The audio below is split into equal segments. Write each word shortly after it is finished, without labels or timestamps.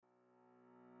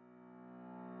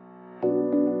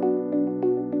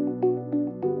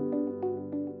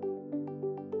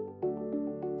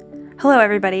Hello,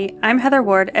 everybody. I'm Heather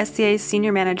Ward, SCA's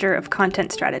Senior Manager of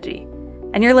Content Strategy,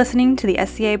 and you're listening to the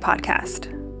SCA Podcast.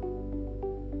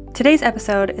 Today's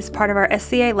episode is part of our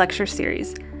SCA lecture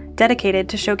series, dedicated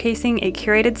to showcasing a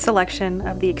curated selection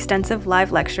of the extensive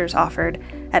live lectures offered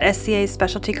at SCA's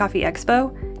Specialty Coffee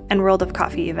Expo and World of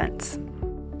Coffee events.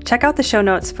 Check out the show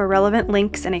notes for relevant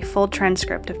links and a full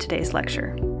transcript of today's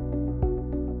lecture.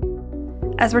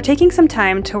 As we're taking some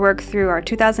time to work through our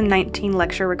 2019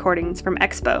 lecture recordings from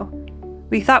Expo,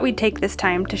 we thought we'd take this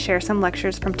time to share some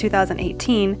lectures from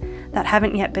 2018 that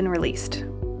haven't yet been released.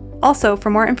 Also, for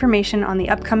more information on the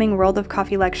upcoming World of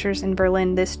Coffee lectures in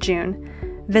Berlin this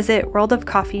June, visit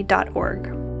worldofcoffee.org.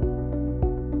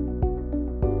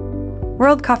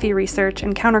 World Coffee Research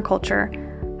and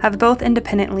Counterculture have both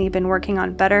independently been working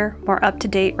on better, more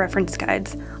up-to-date reference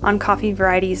guides on coffee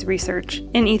varieties research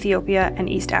in Ethiopia and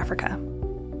East Africa.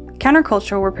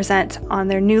 Counterculture will present on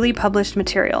their newly published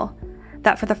material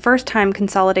that for the first time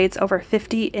consolidates over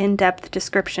 50 in-depth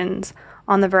descriptions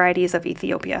on the varieties of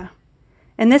Ethiopia.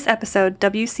 In this episode,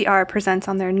 WCR presents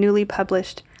on their newly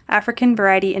published African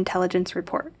Variety Intelligence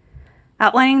Report,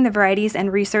 outlining the varieties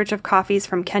and research of coffees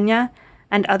from Kenya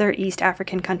and other East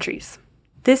African countries.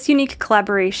 This unique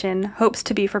collaboration hopes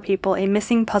to be for people a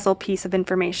missing puzzle piece of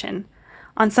information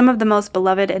on some of the most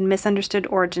beloved and misunderstood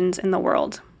origins in the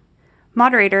world.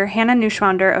 Moderator Hannah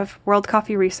Neuschwander of World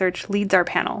Coffee Research leads our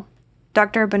panel.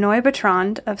 Dr. Benoit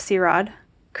Bertrand of CIRAD,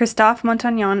 Christophe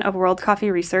Montagnon of World Coffee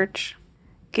Research,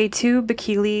 Gaytu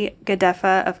Bekele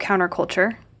Gadefa of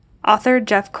Counterculture, author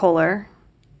Jeff Kohler,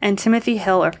 and Timothy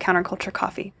Hill of Counterculture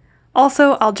Coffee.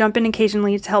 Also, I'll jump in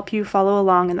occasionally to help you follow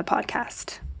along in the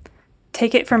podcast.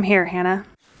 Take it from here, Hannah.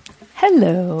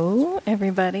 Hello,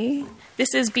 everybody.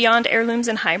 This is Beyond Heirlooms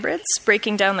and Hybrids,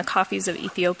 breaking down the coffees of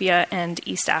Ethiopia and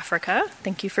East Africa.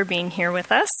 Thank you for being here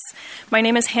with us. My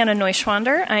name is Hannah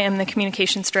Neuschwander. I am the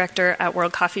Communications Director at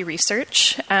World Coffee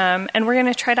Research, and we're going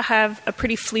to try to have a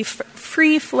pretty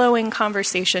free-flowing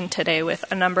conversation today with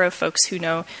a number of folks who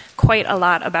know quite a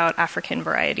lot about African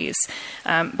varieties,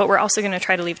 but we're also going to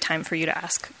try to leave time for you to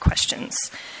ask questions.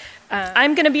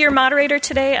 I'm going to be your moderator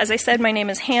today. As I said, my name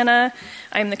is Hannah.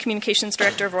 I'm the Communications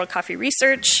Director of World Coffee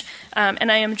Research,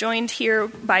 and I am joined here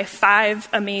by 5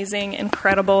 amazing,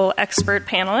 incredible expert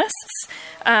panelists.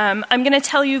 I'm going to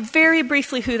tell you very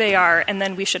briefly who they are, and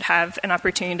then we should have an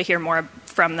opportunity to hear more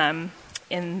from them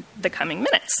in the coming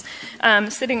minutes.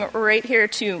 Sitting right here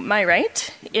to my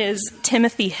right is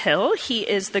Timothy Hill. He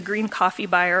is the green coffee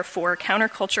buyer for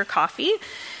Counterculture Coffee.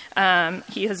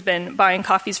 He has been buying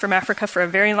coffees from Africa for a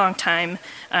very long time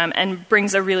and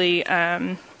brings a really,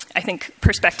 I think,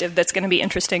 perspective that's going to be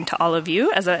interesting to all of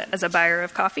you as a buyer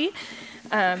of coffee.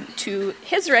 To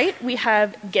his right, we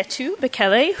have Gaytu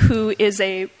Bekele, who is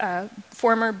a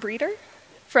former breeder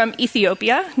from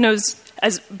Ethiopia, knows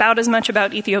about as much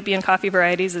about Ethiopian coffee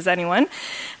varieties as anyone.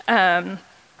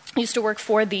 Used to work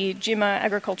for the Jimma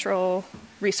Agricultural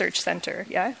Research Center,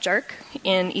 JARC,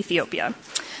 in Ethiopia.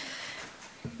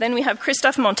 Then we have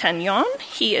Christophe Montagnon.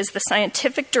 He is the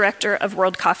Scientific Director of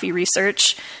World Coffee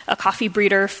Research, a coffee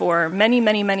breeder for many,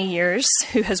 many, many years,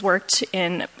 who has worked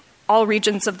in all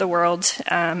regions of the world,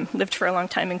 lived for a long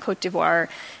time in Côte d'Ivoire,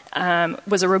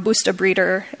 was a Robusta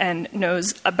breeder, and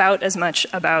knows about as much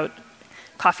about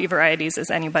coffee varieties as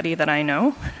anybody that I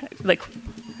know.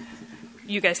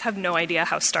 You guys have no idea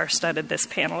how star-studded this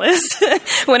panel is.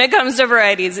 When it comes to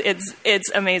varieties,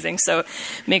 it's amazing. So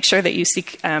make sure that you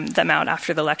seek them out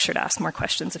after the lecture to ask more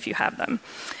questions if you have them.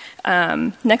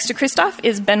 Next to Christophe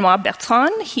is Benoit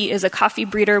Bertrand. He is a coffee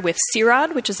breeder with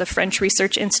CIRAD, which is a French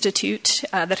research institute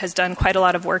that has done quite a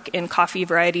lot of work in coffee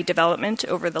variety development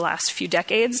over the last few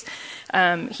decades.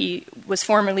 He was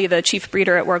formerly the chief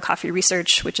breeder at World Coffee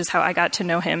Research, which is how I got to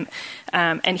know him.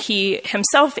 And he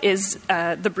himself is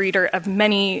the breeder of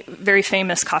many very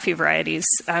famous coffee varieties,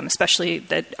 especially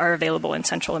that are available in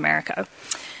Central America.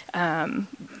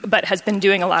 But has been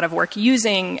doing a lot of work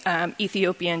using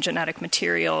Ethiopian genetic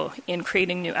material in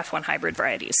creating new F1 hybrid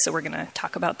varieties. So we're going to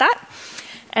talk about that.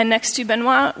 And next to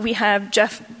Benoit, we have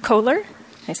Jeff Kohler.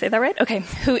 Did I say that right? Okay.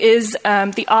 Who is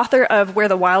the author of Where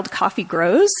the Wild Coffee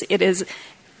Grows. It is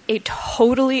a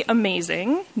totally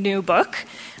amazing new book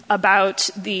about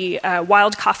the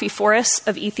wild coffee forests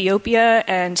of Ethiopia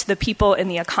and the people and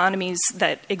the economies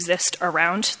that exist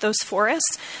around those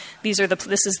forests.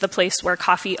 This is the place where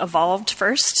coffee evolved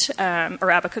first.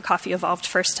 Arabica coffee evolved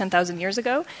first 10,000 years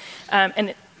ago,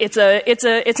 and it's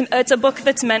a book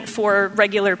that's meant for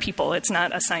regular people. It's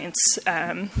not a science.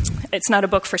 It's not a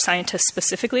book for scientists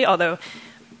specifically, although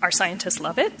our scientists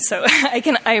love it, so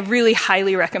I really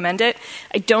highly recommend it.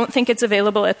 I don't think it's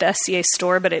available at the SCA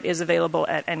store, but it is available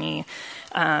at any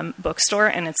bookstore,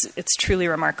 and it's truly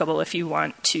remarkable if you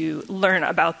want to learn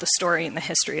about the story and the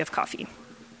history of coffee.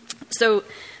 So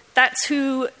that's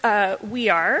who we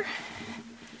are,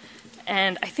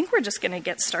 and I think we're just going to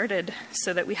get started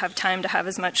so that we have time to have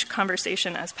as much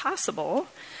conversation as possible.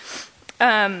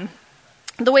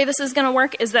 The way this is going to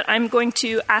work is that I'm going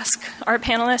to ask our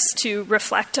panelists to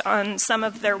reflect on some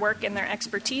of their work and their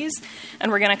expertise,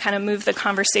 and we're going to kind of move the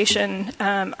conversation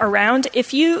around.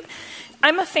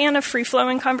 I'm a fan of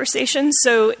free-flowing conversations,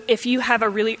 so if you have a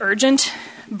really urgent,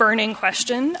 burning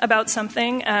question about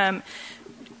something,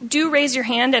 do raise your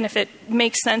hand, and if it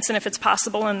makes sense and if it's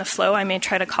possible in the flow, I may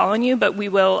try to call on you, but we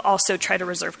will also try to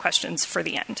reserve questions for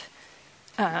the end.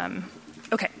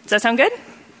 Okay, does that sound good?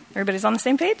 Everybody's on the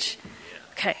same page?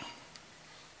 Okay.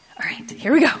 All right,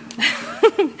 here we go.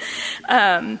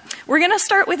 We're going to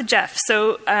start with Jeff.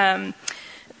 So, and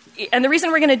the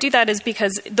reason we're going to do that is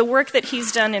because the work that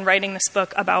he's done in writing this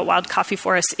book about wild coffee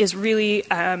forests is really,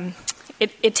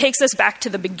 it takes us back to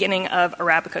the beginning of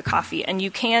Arabica coffee. And you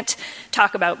can't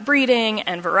talk about breeding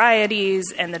and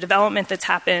varieties and the development that's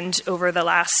happened over the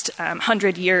last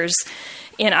 100 years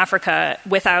in Africa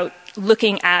without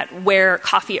looking at where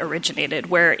coffee originated,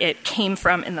 where it came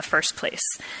from in the first place.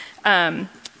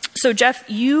 So Jeff,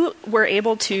 you were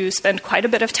able to spend quite a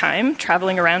bit of time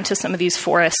traveling around to some of these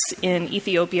forests in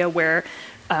Ethiopia where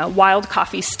wild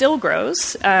coffee still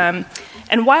grows. And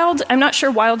wild, I'm not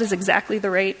sure wild is exactly the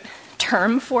right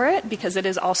term for it because it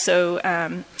is also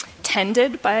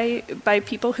tended by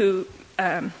people who,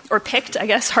 or picked, I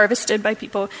guess, harvested by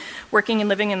people working and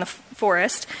living in the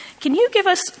forest. Can you give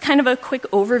us kind of a quick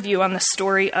overview on the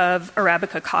story of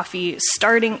Arabica coffee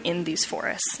starting in these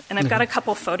forests? And I've got a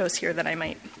couple photos here that I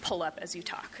might pull up as you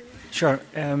talk. Sure.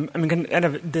 I mean, kind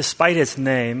of, despite its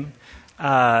name,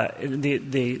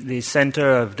 the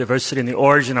center of diversity and the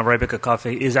origin of Arabica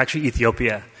coffee is actually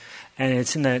Ethiopia, and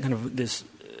it's in the kind of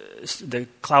the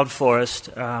cloud forest,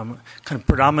 kind of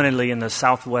predominantly in the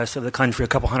southwest of the country, a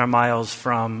couple hundred miles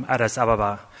from Addis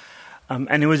Ababa.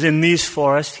 And it was in these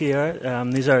forests here,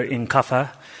 these are in Kaffa,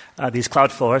 these cloud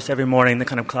forests, every morning the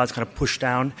kind of clouds kind of push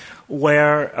down,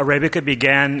 where Arabica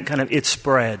began kind of its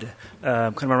spread,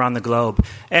 kind of around the globe.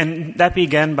 And that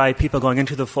began by people going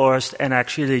into the forest and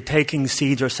actually taking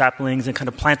seeds or saplings and kind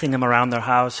of planting them around their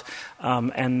house,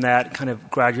 and that kind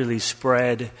of gradually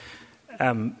spread.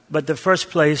 But the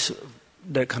first place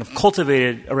that kind of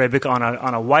cultivated Arabica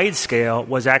on a wide scale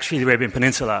was actually the Arabian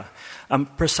Peninsula.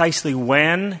 Precisely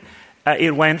when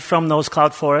it went from those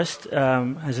cloud forests,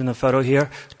 as in the photo here,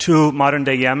 to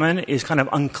modern-day Yemen is kind of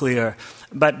unclear.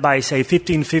 But by, say,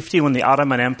 1550, when the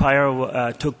Ottoman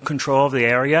Empire took control of the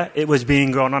area, it was being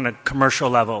grown on a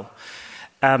commercial level.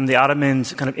 The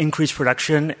Ottomans kind of increased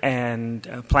production and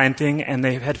planting, and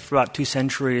they've had for about 2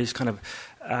 centuries kind of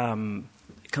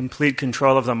complete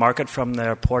control of the market from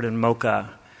their port in Mocha.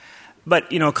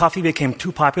 But, coffee became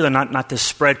too popular not to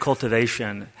spread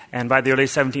cultivation. And by the early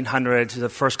 1700s, the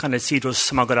first kind of seed was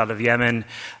smuggled out of Yemen,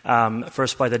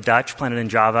 first by the Dutch, planted in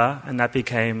Java, and that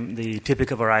became the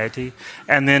typical variety.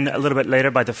 And then a little bit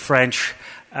later by the French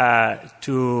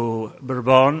to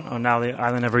Bourbon, or now the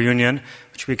island of Reunion,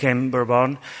 which became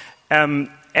Bourbon.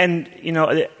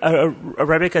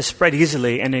 Arabica spread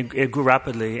easily, and it grew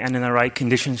rapidly, and in the right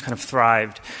conditions kind of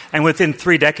thrived. And within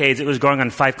 3 decades, it was growing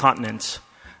on 5 continents.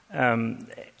 Today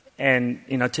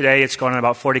it's grown in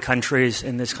about 40 countries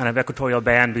in this kind of equatorial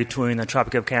band between the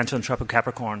Tropic of Cancer and the Tropic of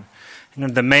Capricorn.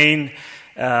 The main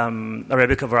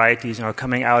Arabica varieties are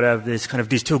coming out of these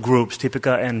 2 groups,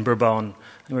 Typica and Bourbon.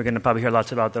 And we're going to probably hear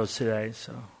lots about those today.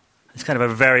 So it's kind of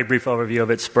a very brief overview of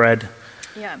its spread.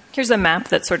 Yeah, here's a map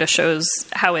that sort of shows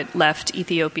how it left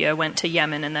Ethiopia, went to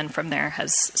Yemen, and then from there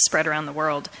has spread around the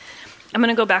world. I'm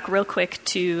going to go back real quick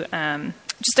to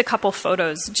just a couple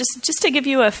photos, just to give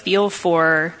you a feel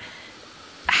for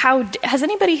how... Has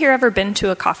anybody here ever been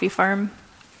to a coffee farm?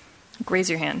 Raise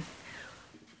your hand.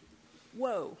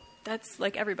 Whoa, that's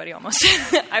like everybody almost.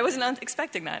 I was not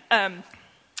expecting that.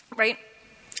 Right?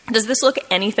 Does this look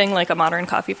anything like a modern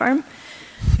coffee farm?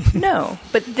 No,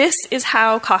 but this is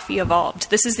how coffee evolved.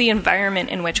 This is the environment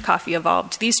in which coffee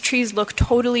evolved. These trees look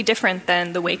totally different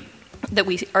than the way that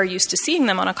we are used to seeing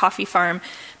them on a coffee farm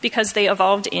because they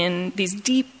evolved in these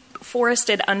deep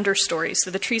forested understories.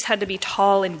 So the trees had to be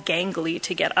tall and gangly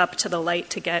to get up to the light,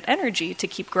 to get energy, to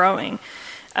keep growing.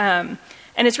 And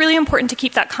it's really important to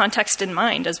keep that context in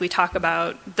mind as we talk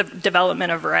about the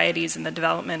development of varieties and the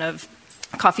development of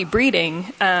coffee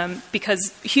breeding,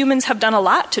 because humans have done a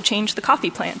lot to change the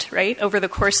coffee plant, right? Over the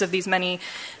course of these many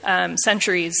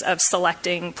centuries of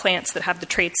selecting plants that have the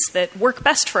traits that work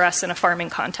best for us in a farming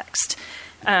context.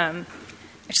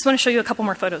 I just want to show you a couple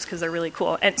more photos because they're really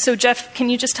cool. And so, Jeff, can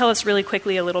you just tell us really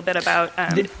quickly a little bit about...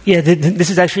 This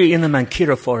is actually in the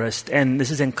Manquito forest, and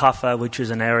this is in Kaffa, which is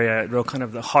an area, real kind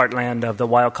of the heartland of the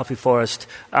wild coffee forest.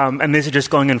 And these are just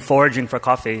going and foraging for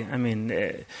coffee. I mean,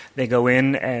 they go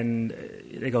in and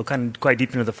they go kind of quite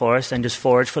deep into the forest and just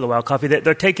forage for the wild coffee.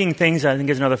 They're taking things, I think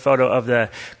there's another photo of the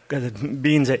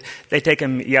beans. They take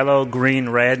them yellow, green,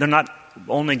 red. They're not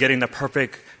only getting the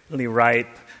perfectly ripe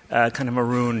kind of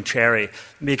maroon cherry,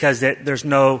 because there's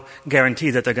no guarantee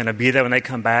that they're going to be there when they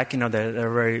come back. You know,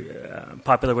 they're very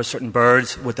popular with certain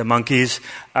birds, with the monkeys,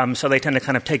 so they tend to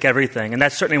kind of take everything. And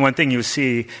that's certainly one thing you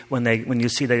see when you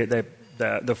see the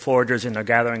foragers and they're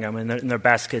gathering them in their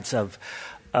baskets of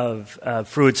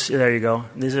fruits. There you go.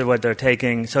 These are what they're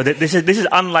taking. So this is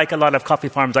unlike a lot of coffee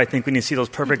farms. I think when you see those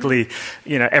perfectly,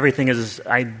 everything is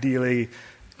ideally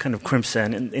kind of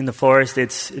crimson. In the forest,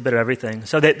 it's a bit of everything.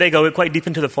 So they go quite deep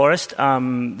into the forest.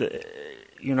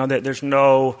 There's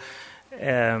no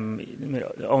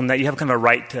on that you have kind of a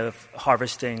right to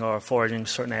harvesting or foraging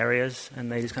certain areas,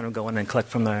 and they just kind of go in and collect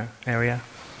from their area.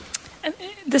 And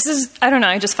this is, I don't know,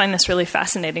 I just find this really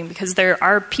fascinating because there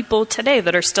are people today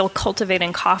that are still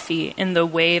cultivating coffee in the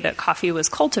way that coffee was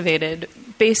cultivated,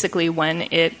 basically when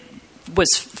it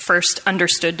was first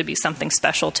understood to be something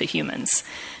special to humans.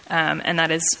 And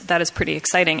that is pretty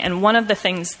exciting. And one of the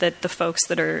things that the folks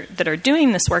that are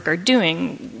doing this work are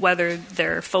doing, whether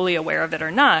they're fully aware of it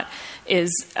or not,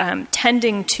 is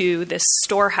tending to this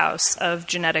storehouse of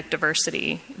genetic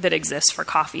diversity that exists for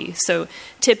coffee. So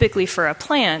typically for a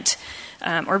plant,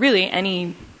 or really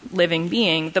any living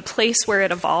being, the place where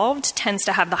it evolved tends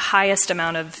to have the highest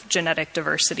amount of genetic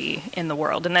diversity in the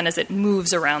world. And then as it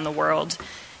moves around the world,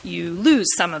 you lose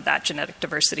some of that genetic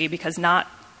diversity because not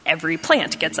every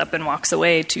plant gets up and walks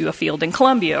away to a field in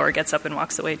Colombia or gets up and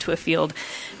walks away to a field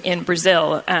in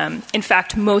Brazil. In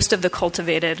fact, most of the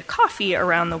cultivated coffee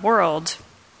around the world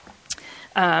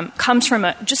comes from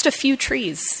just a few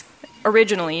trees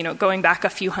originally, going back a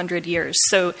few hundred years.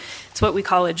 So it's what we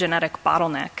call a genetic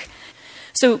bottleneck.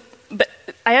 So, but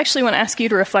I actually want to ask you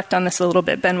to reflect on this a little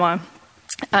bit, Benoit.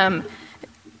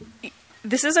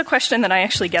 This is a question that I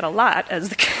actually get a lot as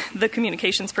the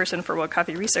communications person for World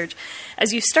Coffee Research.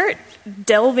 As you start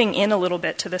delving in a little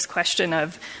bit to this question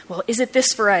of, well, is it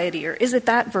this variety or is it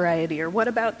that variety or what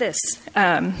about this?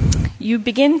 You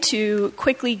begin to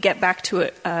quickly get back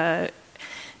to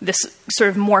this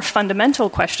sort of more fundamental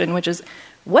question, which is,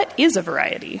 what is a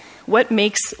variety? What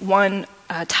makes one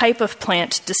type of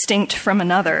plant distinct from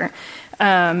another?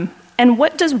 And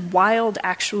what does wild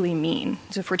actually mean?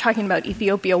 So if we're talking about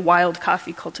Ethiopia wild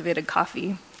coffee, cultivated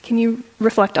coffee, can you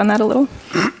reflect on that a little?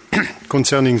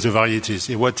 Concerning the varieties,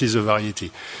 what is a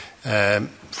variety?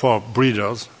 For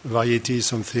breeders, variety is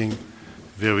something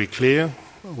very clear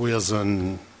with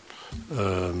an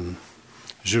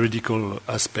juridical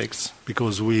aspects,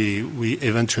 because we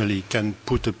eventually can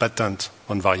put a patent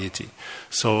on variety.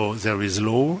 So there is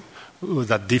law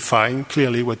that define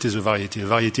clearly what is a variety. A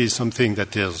variety is something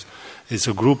that is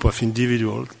a group of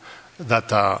individuals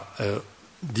that are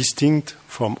distinct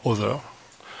from other,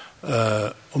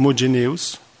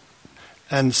 homogeneous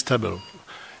and stable.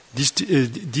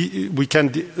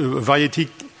 Variety.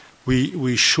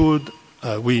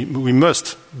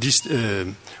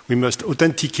 We must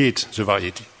authenticate the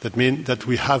variety. That means that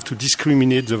we have to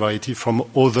discriminate the variety from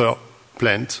other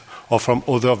plants or from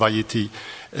other variety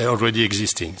already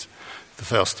existing. The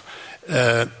first.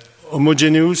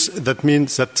 Homogeneous, that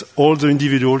means that all the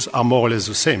individuals are more or less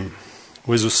the same,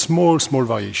 with a small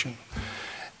variation.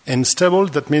 And stable,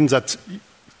 that means that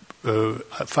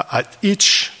at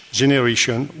each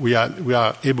generation we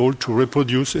are able to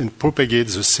reproduce and propagate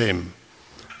the same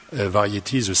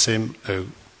variety,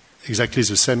 exactly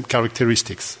the same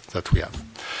characteristics that we have.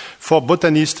 For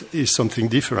botanists, is something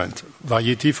different.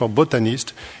 Variety for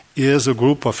botanists is a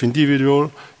group of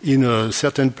individuals in a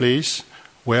certain place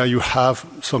where you have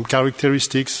some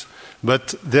characteristics,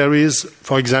 but there is,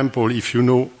 for example, if you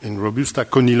know in Robusta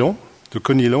conilon, the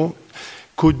conilon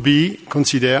could be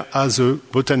considered as a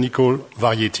botanical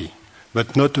variety,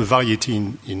 but not a variety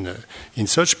in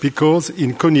such, because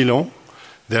in conilon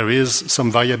there is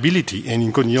some variability, and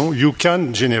in conilon you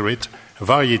can generate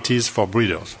varieties for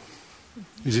breeders.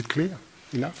 Is it clear?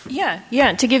 enough? Yeah.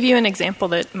 To give you an example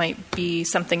that might be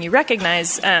something you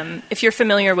recognize, if you're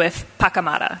familiar with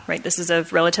Pacamara, right? This is a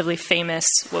relatively famous,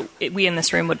 what we in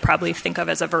this room would probably think of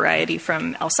as a variety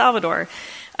from El Salvador.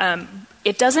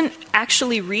 It doesn't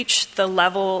actually reach the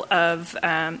level of,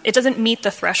 it doesn't meet the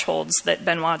thresholds that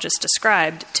Benoit just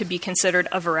described to be considered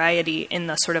a variety in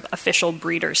the sort of official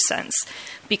breeder's sense,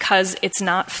 because it's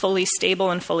not fully stable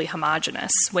and fully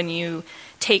homogeneous. When you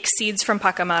take seeds from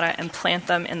Pacamara and plant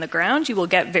them in the ground, you will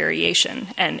get variation.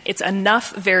 And it's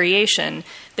enough variation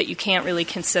that you can't really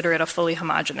consider it a fully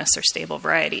homogeneous or stable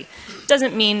variety. It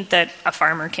doesn't mean that a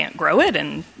farmer can't grow it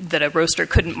and that a roaster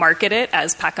couldn't market it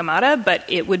as Pacamara, but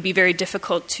it would be very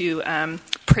difficult to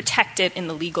protect it in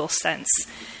the legal sense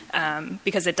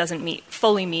because it doesn't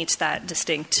fully meet that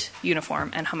distinct, uniform,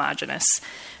 and homogeneous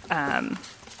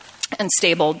and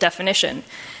stable definition.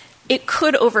 It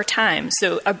could over time.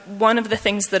 So one of the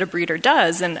things that a breeder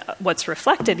does, and what's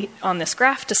reflected on this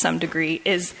graph to some degree,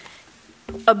 is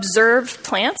observe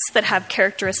plants that have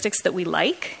characteristics that we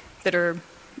like,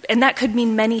 and that could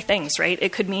mean many things, right?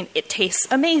 It could mean it tastes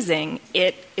amazing,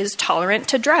 it is tolerant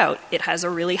to drought, it has a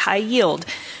really high yield.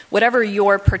 Whatever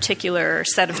your particular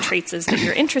set of traits is that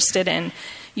you're interested in,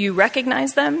 you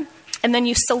recognize them, and then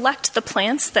you select the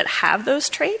plants that have those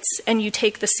traits, and you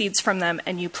take the seeds from them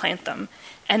and you plant them.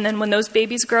 And then when those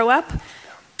babies grow up,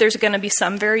 there's going to be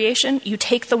some variation. You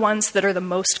take the ones that are the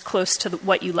most close to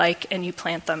what you like, and you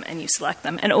plant them and you select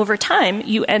them. And over time,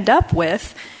 you end up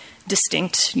with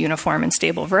distinct, uniform, and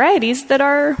stable varieties that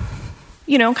are,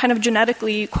 kind of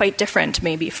genetically quite different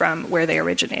maybe from where they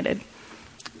originated.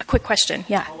 A quick question,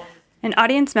 yeah. An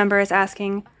audience member is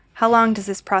asking, how long does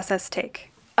this process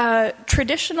take?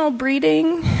 Traditional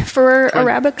breeding for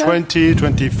Arabica? 20,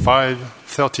 25,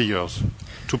 30 years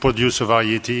to produce a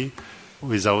variety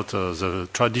without the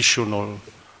traditional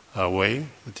way.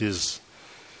 It is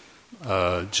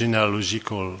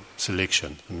genealogical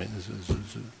selection, the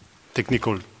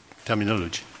technical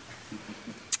terminology.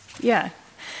 Yeah.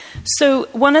 So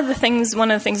one of the things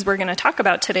we're going to talk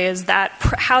about today is that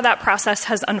how that process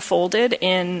has unfolded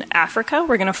in Africa.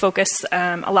 We're going to focus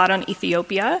a lot on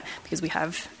Ethiopia because we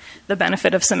have the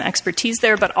benefit of some expertise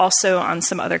there, but also on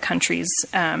some other countries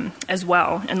as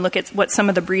well, and look at what some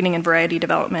of the breeding and variety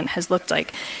development has looked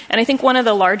like. And I think one of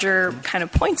the larger kind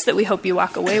of points that we hope you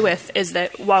walk away with is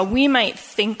that while we might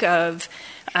think of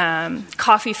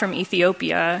coffee from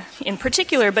Ethiopia in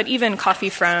particular, but even coffee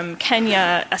from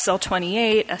Kenya,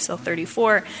 SL28,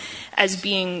 SL34, as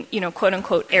being, quote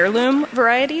unquote, heirloom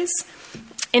varieties,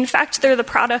 in fact, they're the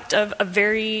product of a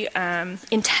very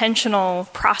intentional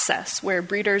process where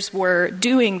breeders were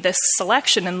doing this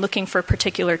selection and looking for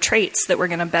particular traits that were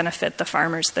going to benefit the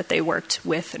farmers that they worked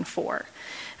with and for.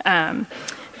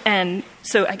 And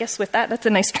so I guess with that, that's a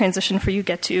nice transition for you to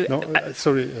get to. No,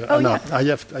 sorry, Anna,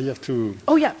 yeah. I have to.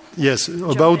 Oh, yeah. Yes,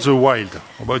 about the wild,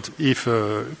 about if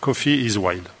coffee is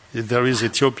wild. If there is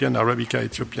Ethiopian Arabica,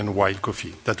 Ethiopian wild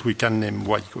coffee that we can name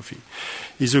wild coffee,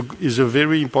 is a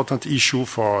very important issue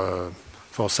for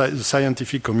the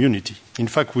scientific community. In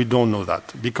fact, we don't know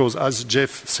that because, as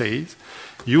Jeff said,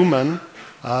 human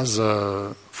has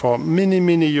for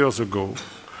many years ago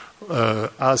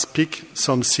has picked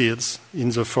some seeds in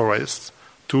the forest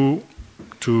people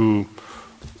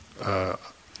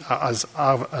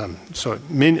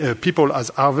has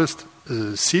harvested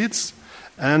seeds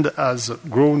and has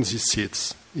grown these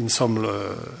seeds in some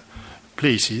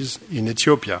places in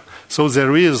Ethiopia. So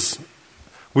there is,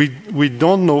 we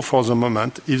don't know for the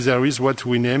moment if there is what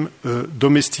we name a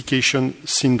domestication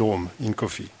syndrome in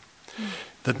coffee.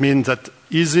 That means that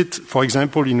is it, for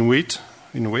example, in wheat,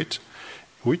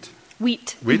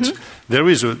 Mm-hmm. There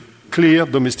is a clear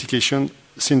domestication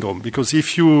syndrome because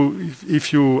if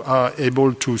you are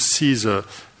able to see the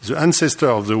ancestor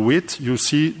of the wheat, you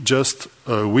see just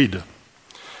a weed.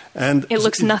 And it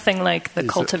looks nothing like the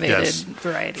cultivated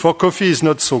variety. For coffee, it's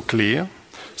not so clear.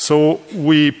 So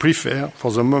we prefer,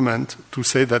 for the moment, to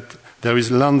say that there is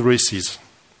land races.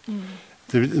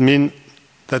 I mean,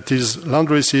 that is land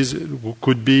races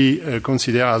could be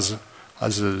considered as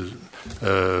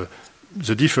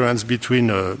the difference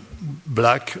between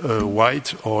black,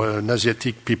 white, or an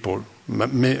Asiatic people,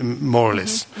 more or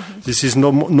less. Mm-hmm. This is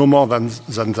no more than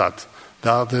that.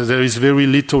 There is very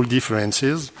little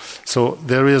differences. So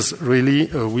there is really,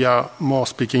 we are more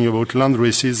speaking about land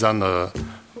races than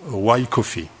wild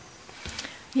coffee.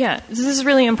 Yeah, this is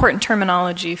really important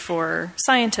terminology for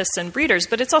scientists and breeders,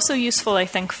 but it's also useful, I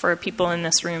think, for people in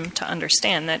this room to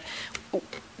understand that,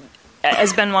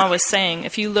 as Benoit was saying,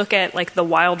 if you look at like the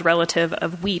wild relative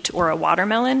of wheat or a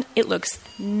watermelon, it looks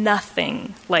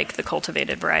nothing like the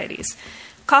cultivated varieties.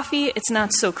 Coffee, it's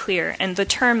not so clear, and the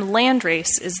term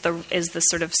landrace is the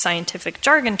sort of scientific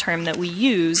jargon term that we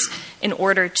use in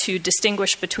order to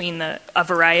distinguish between a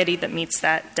variety that meets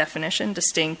that definition,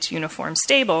 distinct, uniform,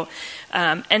 stable,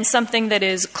 and something that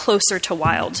is closer to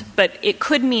wild. But it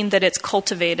could mean that it's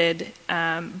cultivated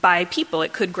by people.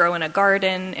 It could grow in a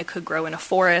garden, it could grow in a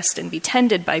forest and be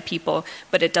tended by people,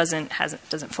 but it doesn't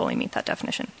fully meet that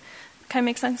definition. Kind of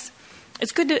make sense?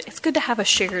 It's good to have a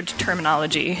shared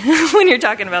terminology when you're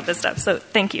talking about this stuff. So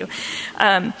thank you.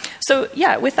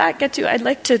 With that, Getu, I'd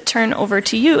like to turn over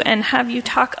to you and have you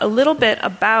talk a little bit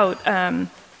about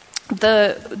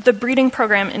the breeding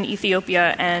program in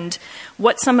Ethiopia and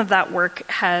what some of that work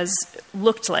has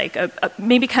looked like.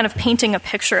 Maybe kind of painting a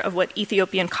picture of what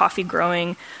Ethiopian coffee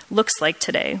growing looks like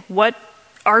today. What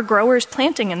are growers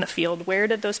planting in the field? Where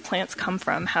did those plants come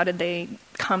from? How did they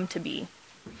come to be?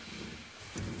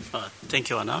 Thank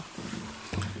you, Anna.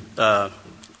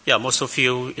 Most of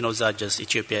you know that just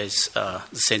Ethiopia is the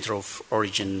center of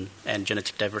origin and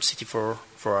genetic diversity for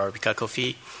Arabica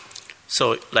coffee.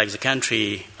 So, like the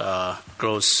country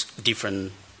grows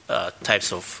different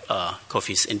types of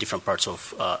coffees in different parts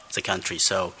of the country.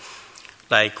 So,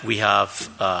 like we have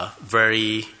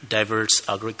very diverse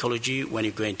agroecology when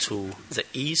you go into the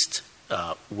east,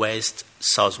 west,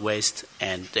 southwest,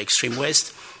 and the extreme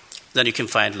west. Then you can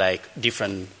find like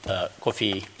different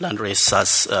coffee landraces,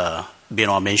 as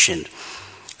Benoit mentioned.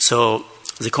 So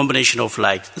the combination of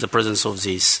like the presence of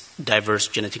this diverse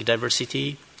genetic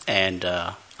diversity and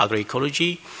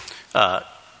agroecology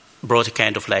brought a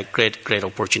kind of like great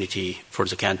opportunity for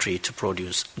the country to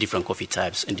produce different coffee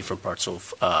types in different parts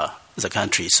of the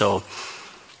country. So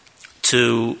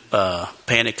to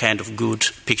paint a kind of good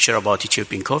picture about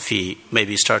Ethiopian coffee,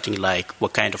 maybe starting like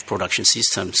what kind of production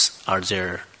systems are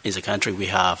there in the country. We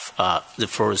have the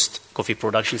first coffee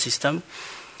production system,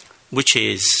 which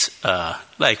is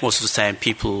like most of the time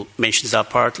people mention that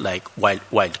part like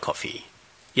wild coffee.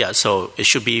 Yeah, so it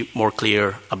should be more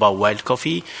clear about wild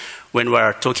coffee. When we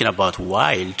are talking about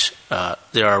wild,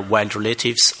 there are wild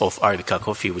relatives of Arabica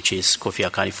coffee, which is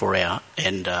Coffea carnifora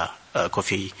and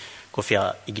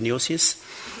Coffea igneosis,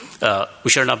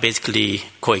 which are now basically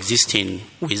coexisting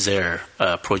with their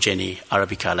progeny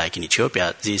Arabica, like in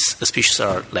Ethiopia. These species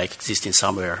are like existing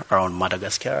somewhere around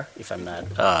Madagascar, if I'm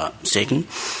not mistaken.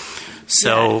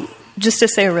 So, just to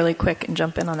say really quick and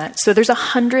jump in on that. So there's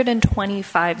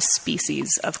 125 species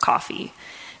of coffee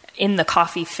in the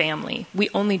coffee family. We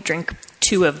only drink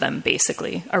 2 of them,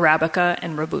 basically, Arabica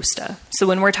and Robusta. So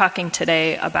when we're talking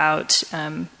today about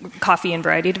coffee and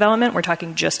variety development, we're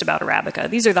talking just about Arabica.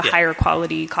 These are the higher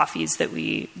quality coffees that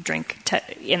we drink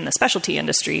in the specialty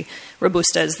industry.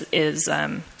 Robusta is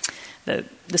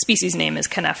the species name is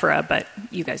Canephora, but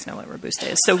you guys know what Robusta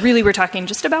is. So really we're talking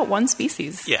just about one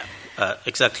species. Yeah,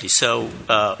 exactly. So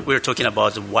we're talking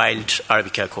about the wild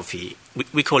Arabica coffee.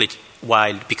 We call it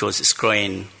wild because it's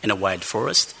growing in a wild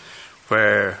forest,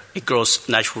 where it grows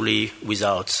naturally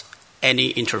without any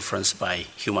interference by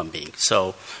human beings.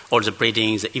 So all the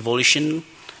breeding, the evolution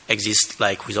exists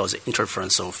like without the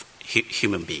interference of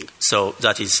human being. So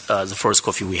that is the first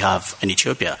coffee we have in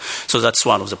Ethiopia. So that's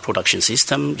one of the production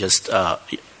system. Just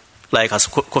like as a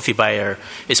coffee buyer,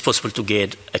 it's possible to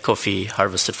get a coffee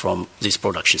harvested from this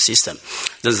production system.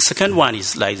 Then the second one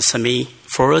is like the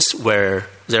semi-forest, where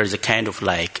there is a kind of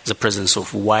like the presence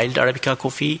of wild Arabica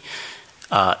coffee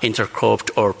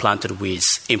intercropped or planted with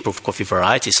improved coffee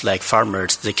varieties. Like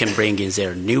farmers, they can bring in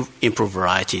their new improved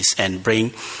varieties and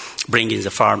bring in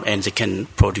the farm, and they can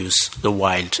produce the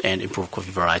wild and improved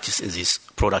coffee varieties in this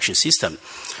production system.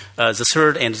 The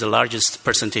third and the largest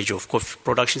percentage of coffee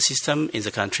production system in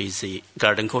the country is the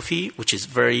garden coffee, which is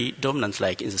very dominant,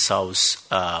 like in the south,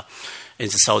 in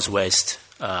the southwest,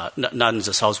 not in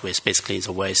the southwest, basically in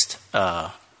the west,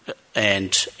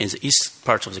 and in the east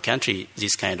part of the country.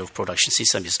 This kind of production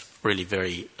system is really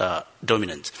very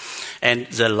dominant. And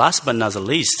the last but not the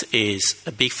least is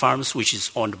big farms, which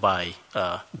is owned by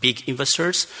big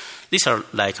investors. These are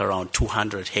like around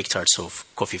 200 hectares of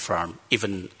coffee farm.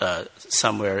 Even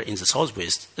somewhere in the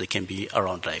southwest, it can be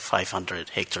around like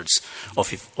 500 hectares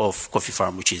of coffee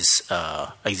farm, which is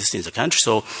existing in the country.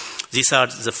 So these are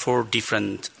the 4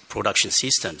 different production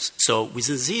systems. So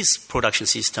within this production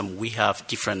system, we have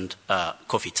different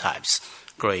coffee types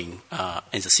growing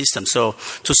in the system. So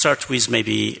to start with,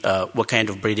 maybe what kind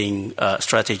of breeding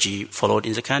strategy followed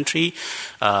in the country.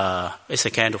 It's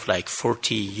a kind of like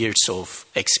 40 years of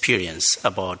experience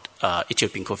about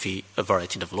Ethiopian coffee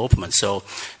variety development. So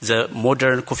the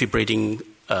modern coffee breeding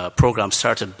program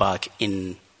started back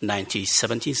in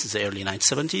 1970s, the early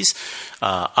 1970s,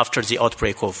 after the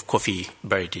outbreak of coffee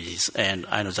berry disease. And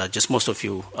I know that just most of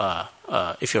you,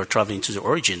 if you're traveling to the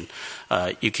origin,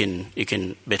 you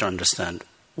can better understand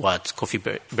what coffee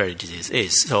berry disease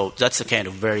is. So that's a kind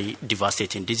of very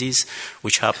devastating disease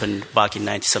which happened back in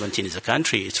 1917 in the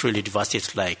country. It's really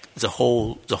devastated like the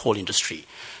whole industry.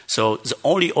 So the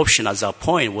only option at that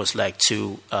point was like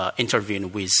to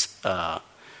intervene with the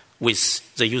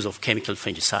use of chemical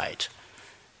fungicide.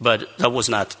 But that was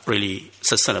not really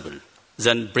sustainable.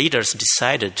 Then breeders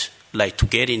decided like to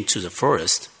get into the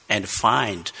forest and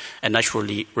find a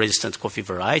naturally resistant coffee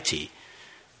variety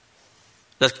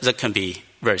that can be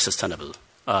very sustainable.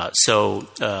 So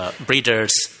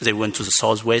breeders, they went to the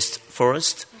southwest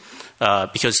forest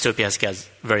because Ethiopia has got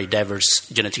very diverse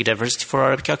genetic diversity for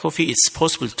Arabica coffee. It's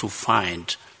possible to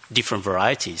find different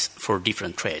varieties for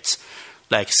different traits.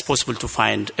 Like it's possible to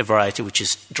find a variety which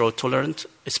is drought tolerant.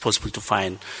 It's possible to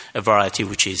find a variety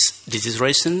which is disease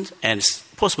resistant, and it's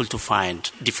possible to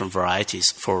find different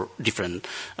varieties for different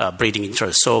breeding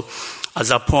interests. So at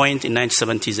that point in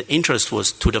 1970s, the interest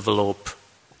was to develop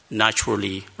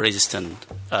naturally resistant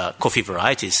coffee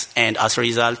varieties. And as a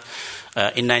result,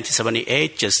 in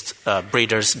 1978,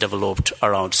 breeders developed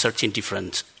around 13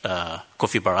 different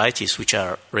coffee varieties which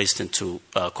are resistant to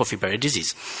coffee berry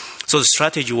disease. So the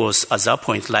strategy was, at that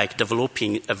point, like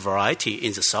developing a variety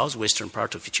in the southwestern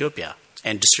part of Ethiopia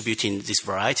and distributing these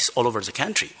varieties all over the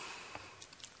country.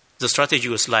 The strategy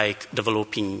was like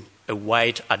developing a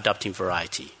wide adapting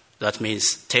variety. That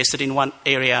means tested in one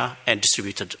area and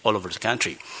distributed all over the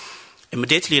country.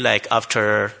 Immediately, like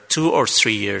after 2 or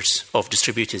 3 years of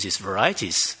distributing these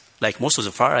varieties, like most of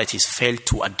the varieties failed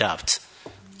to adapt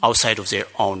outside of their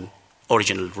own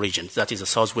original region. That is the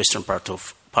southwestern part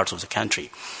of the country.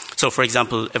 So, for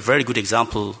example, a very good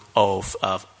example of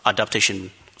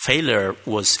adaptation failure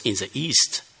was in the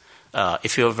east.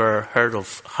 If you ever heard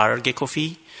of Hararge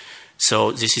coffee,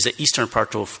 so this is the eastern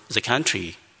part of the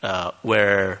country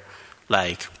where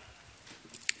like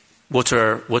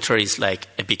water is like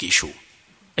a big issue.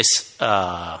 It's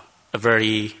a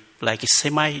very like a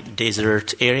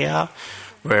semi-desert area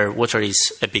where water is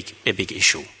a big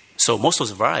issue. So most of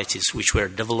the varieties which were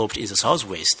developed in the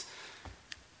southwest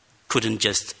couldn't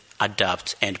just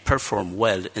adapt and perform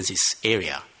well in this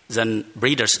area. Then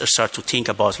breeders start to think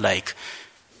about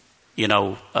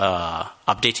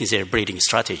updating their breeding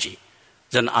strategy.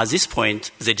 Then at this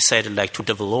point, they decided to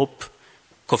develop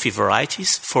coffee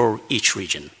varieties for each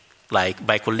region, like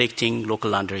by collecting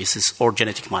local landraces or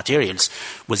genetic materials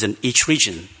within each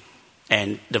region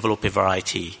and develop a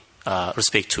variety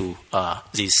respect to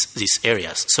these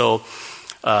areas. So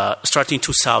starting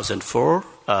 2004,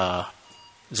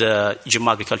 the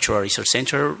Jimma Agricultural Research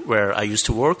Center, where I used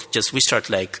to work, we start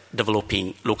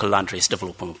developing local landrace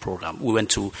development program. We went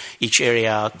to each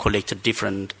area, collected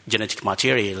different genetic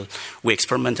material, we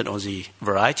experimented on the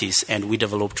varieties, and we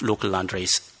developed local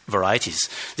landrace varieties.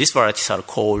 These varieties are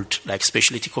called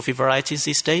specialty coffee varieties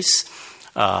these days.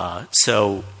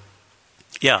 So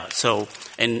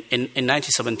in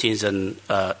 1917,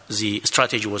 the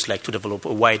strategy was to develop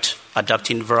a wide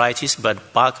adapting varieties,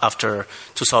 but back after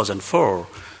 2004,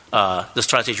 the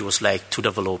strategy was to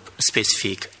develop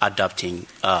specific adapting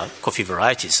coffee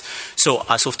varieties. So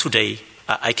as of today,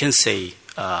 I can say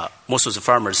most of the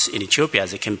farmers in Ethiopia,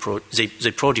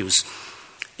 they produce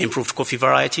improved coffee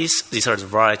varieties. These are the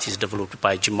varieties developed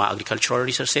by Jimma Agricultural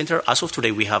Research Center. As of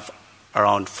today, we have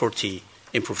around 40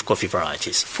 improved coffee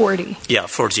varieties. 40? Yeah,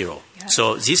 40. Yeah.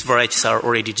 So these varieties are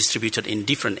already distributed in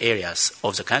different areas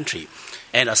of the country.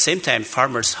 And at the same time,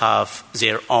 farmers have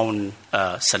their own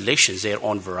selections, their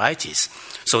own varieties.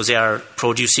 So they are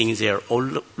producing their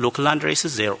own local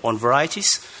landraces, their own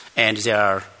varieties, and they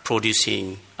are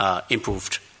producing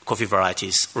improved coffee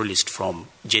varieties released from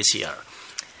JCR.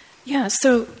 Yeah,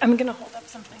 so I'm going to hold up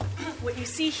something. What you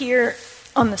see here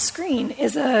on the screen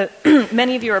is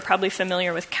many of you are probably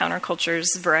familiar with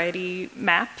Counterculture's variety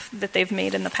map that they've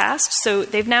made in the past. So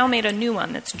they've now made a new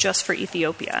one that's just for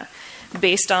Ethiopia,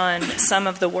 based on some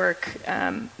of the work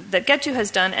that Getju has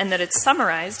done, and that it's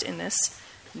summarized in this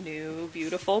new,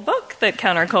 beautiful book that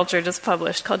Counterculture just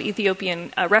published called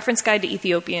Ethiopian Reference Guide to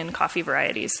Ethiopian Coffee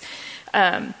Varieties.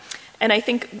 And I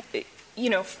think,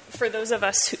 for those of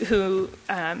us who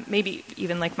maybe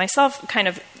even like myself kind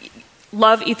of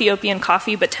love Ethiopian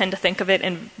coffee but tend to think of it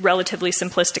in relatively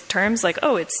simplistic terms, like,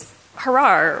 oh, it's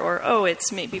Harar, or oh,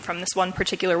 it's maybe from this one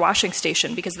particular washing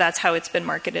station because that's how it's been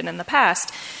marketed in the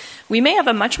past. We may have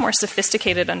a much more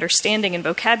sophisticated understanding and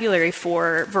vocabulary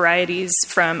for varieties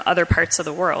from other parts of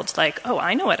the world. Like, oh,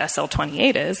 I know what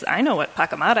SL28 is. I know what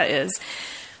Pacamara is.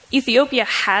 Ethiopia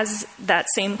has that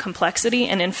same complexity,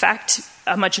 and in fact,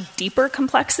 a much deeper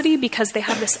complexity, because they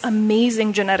have this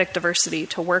amazing genetic diversity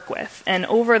to work with. And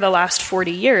over the last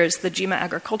 40 years, the Jima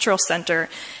Agricultural Center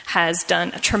has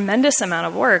done a tremendous amount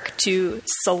of work to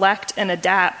select and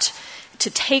adapt, to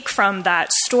take from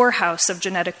that storehouse of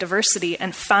genetic diversity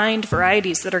and find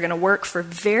varieties that are going to work for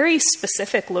very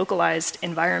specific localized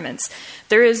environments.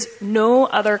 There is no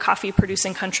other coffee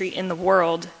producing country in the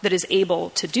world that is able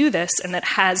to do this and that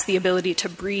has the ability to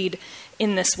breed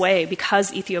in this way,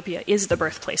 because Ethiopia is the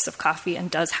birthplace of coffee and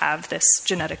does have this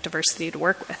genetic diversity to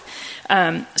work with.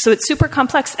 So it's super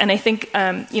complex, and I think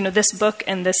this book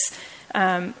and this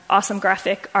awesome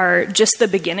graphic are just the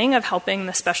beginning of helping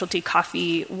the specialty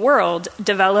coffee world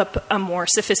develop a more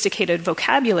sophisticated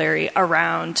vocabulary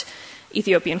around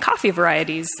Ethiopian coffee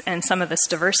varieties and some of this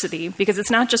diversity, because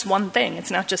it's not just one thing.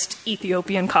 It's not just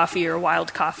Ethiopian coffee or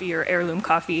wild coffee or heirloom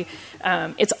coffee.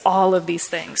 It's all of these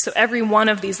things. So every one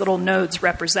of these little nodes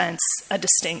represents a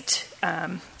distinct,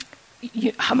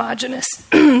 homogeneous,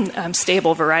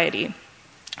 stable variety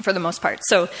for the most part.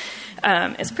 So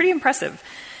it's pretty impressive.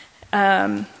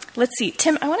 Let's see,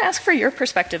 Tim, I want to ask for your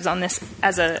perspectives on this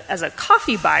as a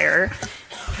coffee buyer.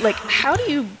 Like, how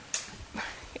do you,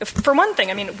 for one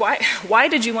thing, I mean, why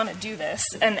did you want to do this,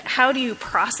 and how do you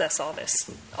process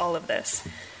all of this?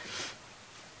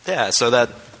 Yeah, so that,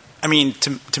 I mean,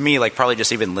 to me, like, probably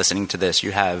just even listening to this,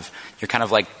 you're kind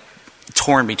of like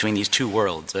torn between these two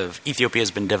worlds of Ethiopia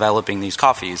has been developing these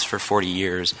coffees for 40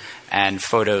 years and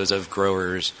photos of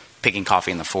growers picking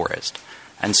coffee in the forest.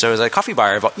 And so as a coffee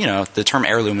buyer, the term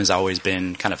heirloom has always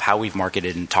been kind of how we've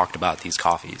marketed and talked about these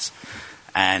coffees.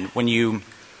 And when you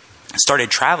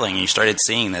started traveling and you started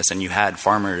seeing this and you had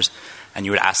farmers and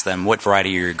you would ask them what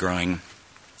variety you're growing,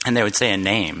 and they would say a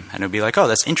name, and it would be like, oh,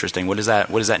 that's interesting. What does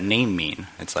that name mean?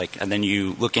 It's like, and then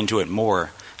you look into it more,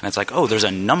 and it's like, oh, there's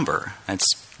a number.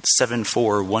 It's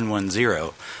 74110.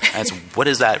 And it's, what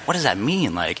does that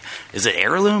mean? Like, is it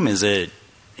heirloom? Is it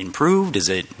improved? Is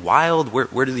it wild?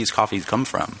 Where do these coffees come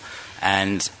from?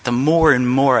 And the more and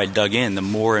more I dug in, the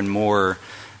more and more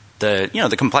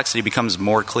the complexity becomes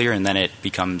more clear, and then it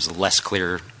becomes less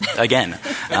clear again.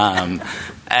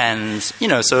 And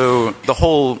so the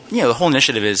whole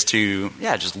initiative is to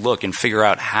just look and figure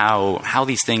out how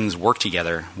these things work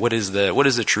together. What is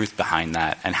the truth behind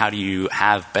that, and how do you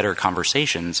have better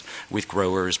conversations with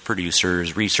growers,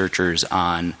 producers, researchers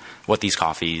on what these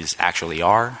coffees actually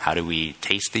are? How do we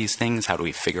taste these things? How do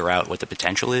we figure out what the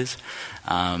potential is?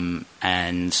 And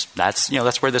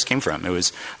that's where this came from. It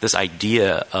was this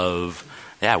idea of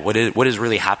what is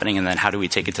really happening, and then how do we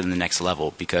take it to the next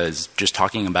level? Because just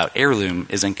talking about heirloom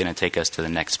isn't going to take us to the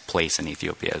next place in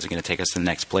Ethiopia. It's going to take us to the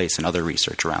next place in other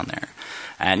research around there.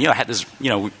 And I had this, me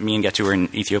and Getu were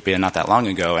in Ethiopia not that long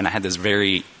ago, and I had this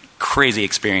very crazy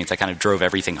experience that kind of drove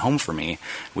everything home for me,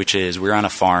 which is we were on a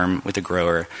farm with a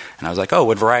grower, and I was like, oh,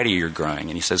 what variety are you growing?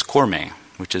 And he says, Korme,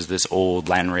 which is this old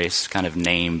landrace kind of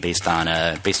name based on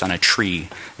a tree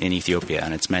in Ethiopia,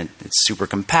 and it's super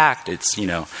compact. It's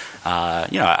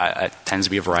it tends to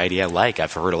be a variety I like.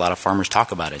 I've heard a lot of farmers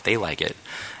talk about it. They like it.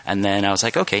 And then I was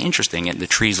like, okay, interesting. And the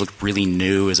trees looked really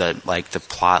new. The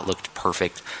plot looked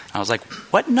perfect. And I was like,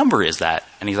 what number is that?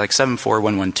 And he's like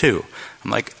 74112.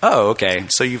 I'm like, oh, okay.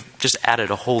 So you've just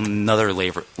added a whole nother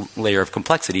layer of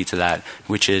complexity to that,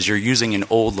 which is you're using an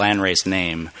old landrace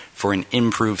name for an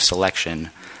improved selection.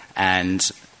 And,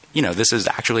 this is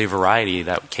actually a variety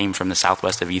that came from the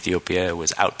southwest of Ethiopia. It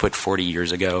was output 40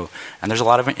 years ago. And there's a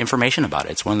lot of information about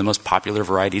it. It's one of the most popular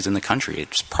varieties in the country.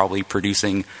 It's probably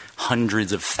producing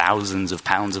hundreds of thousands of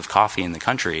pounds of coffee in the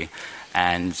country.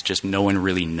 And just no one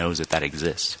really knows that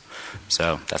exists.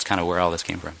 So that's kind of where all this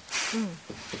came from.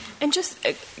 And just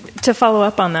to follow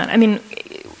up on that, I mean,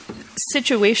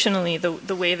 situationally,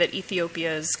 the way that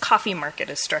Ethiopia's coffee market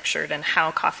is structured and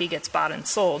how coffee gets bought and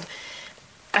sold,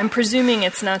 I'm presuming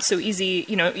it's not so easy.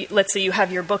 Let's say you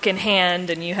have your book in hand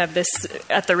and you have this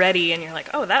at the ready, and you're like,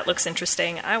 oh, that looks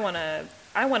interesting. I want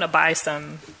to buy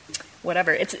some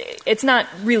whatever. It's not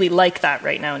really like that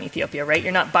right now in Ethiopia, right?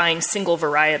 You're not buying single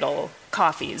varietal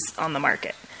coffees on the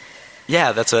market.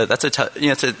 Yeah, it's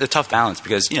a tough balance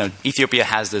because Ethiopia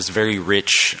has this very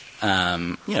rich they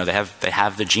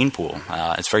have the gene pool.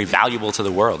 It's very valuable to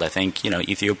the world. I think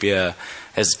Ethiopia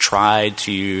has tried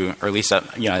to, or at least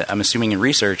I'm assuming in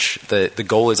research the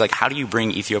goal is like, how do you bring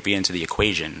Ethiopia into the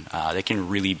equation? That can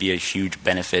really be a huge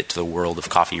benefit to the world of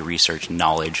coffee research,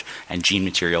 knowledge, and gene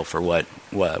material for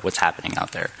what's happening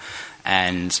out there.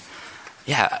 And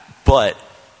but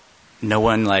no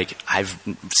one, like, I've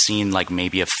seen like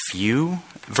maybe a few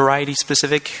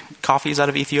variety-specific coffees out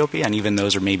of Ethiopia, and even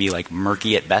those are maybe like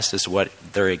murky at best as to what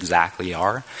they exactly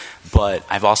are. But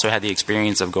I've also had the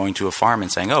experience of going to a farm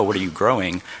and saying, "Oh, what are you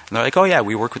growing?" And they're like, "Oh yeah,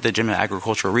 we work with the Jimma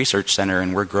Agricultural Research Center,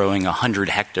 and we're growing 100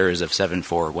 hectares of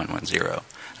 74110."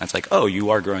 And it's like, "Oh, you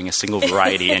are growing a single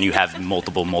variety, and you have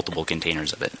multiple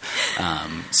containers of it."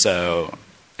 So,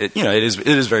 it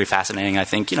is very fascinating. I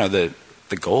think the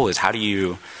goal is, how do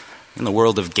you, in the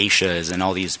world of geishas and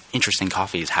all these interesting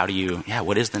coffees,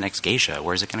 what is the next geisha?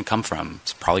 Where is it going to come from?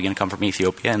 It's probably going to come from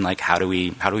Ethiopia, and like, how do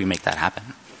we make that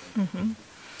happen? Mm-hmm.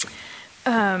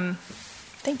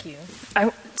 Thank you.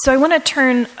 So I want to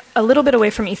turn a little bit away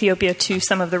from Ethiopia to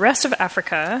some of the rest of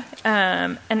Africa,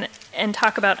 and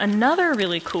talk about another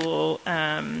really cool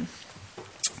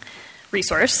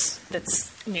resource that's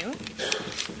new.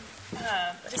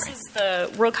 This is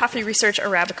the World Coffee Research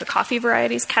Arabica Coffee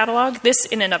Varieties Catalog. This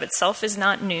in and of itself is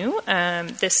not new.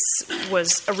 This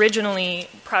was originally,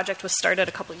 project was started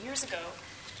a couple of years ago,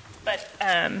 but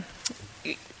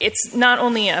it's not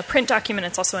only a print document,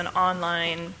 it's also an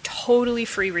online, totally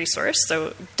free resource,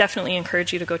 so definitely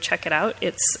encourage you to go check it out.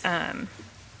 It's,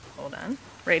 hold on,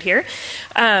 right here.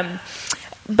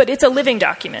 But it's a living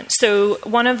document. So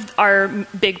one of our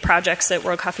big projects at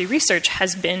World Coffee Research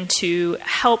has been to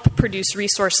help produce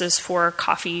resources for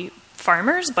coffee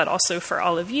farmers, but also for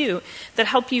all of you, that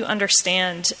help you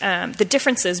understand the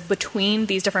differences between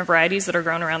these different varieties that are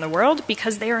grown around the world,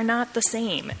 because they are not the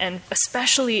same. And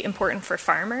especially important for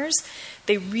farmers,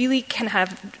 they really can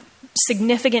have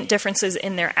significant differences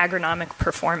in their agronomic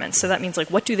performance. So that means, like,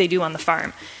 what do they do on the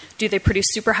farm? Do they produce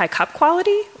super high cup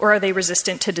quality, or are they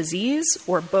resistant to disease,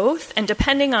 or both? And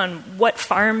depending on what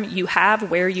farm you have,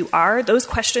 where you are, those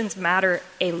questions matter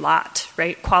a lot,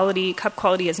 right? Cup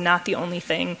quality is not the only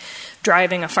thing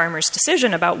driving a farmer's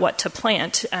decision about what to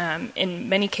plant. In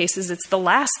many cases, it's the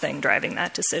last thing driving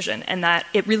that decision, and that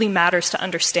it really matters to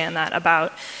understand that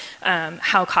about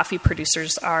how coffee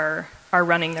producers are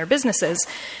running their businesses.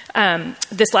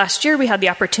 This last year, we had the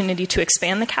opportunity to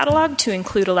expand the catalog to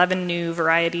include 11 new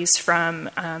varieties from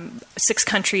 6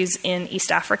 countries in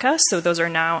East Africa. So those are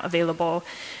now available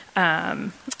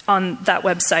on that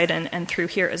website and through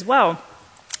here as well.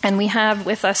 And we have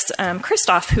with us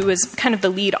Christoph, who is kind of the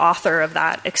lead author of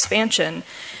that expansion.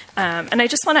 And I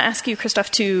just want to ask you,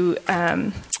 Christoph, to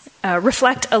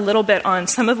reflect a little bit on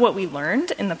some of what we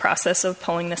learned in the process of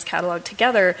pulling this catalog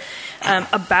together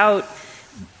about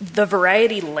the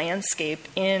variety landscape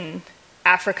in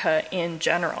Africa in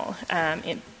general.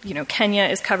 Kenya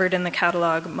is covered in the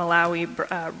catalog, Malawi,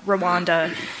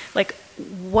 Rwanda. Like,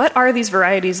 what are these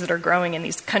varieties that are growing in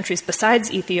these countries besides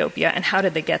Ethiopia, and how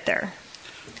did they get there?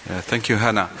 Thank you,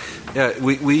 Hannah. Yeah,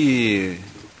 we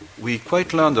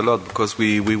quite learned a lot, because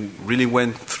we really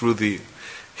went through the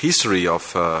history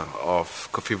of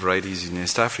coffee varieties in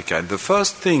East Africa. And the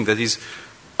first thing that is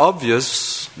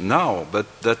obvious now,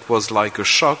 but that was like a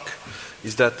shock,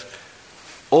 is that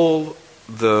all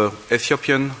the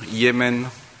Ethiopian, Yemen,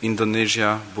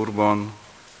 Indonesia, Bourbon,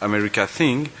 America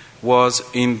thing was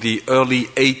in the early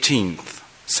 18th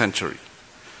century.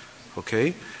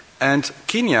 Okay? And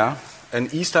Kenya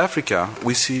and East Africa,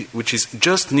 we see, which is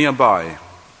just nearby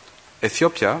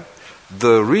Ethiopia,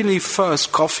 the really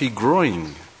first coffee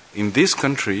growing in this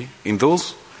country,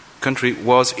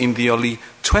 was in the early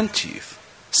 20th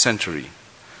century.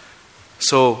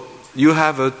 So you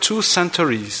have a 2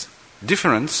 centuries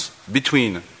difference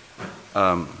between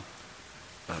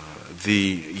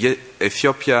the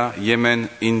Ethiopia, Yemen,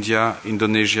 India,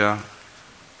 Indonesia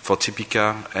for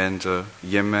Typica, and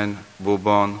Yemen,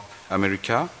 Bourbon,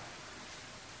 America.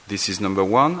 This is number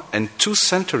 1. And 2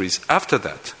 centuries after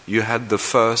that, you had the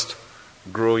first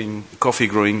coffee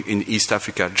growing in East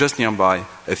Africa, just nearby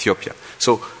Ethiopia.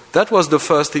 So that was the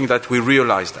first thing that we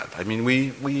realized that. I mean,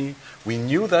 we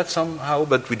knew that somehow,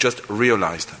 but we just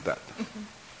realized that. Mm-hmm.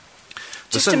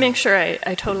 Just to make sure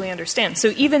I totally understand.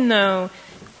 So even though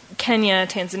Kenya,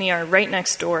 Tanzania are right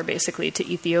next door, basically, to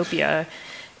Ethiopia,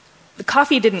 the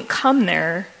coffee didn't come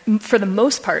there, for the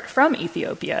most part, from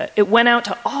Ethiopia. It went out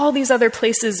to all these other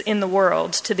places in the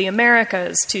world, to the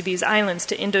Americas, to these islands,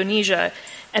 to Indonesia,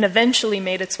 and eventually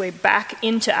made its way back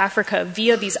into Africa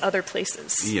via these other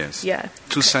places. Yes. Yeah.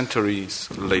 2 centuries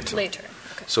later.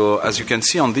 Okay. So as you can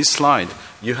see on this slide,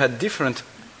 you had different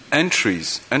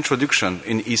introduction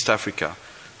in East Africa.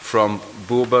 From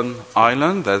Bourbon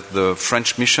Island, that the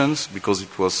French missions, because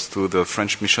it was through the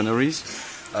French missionaries.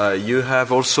 You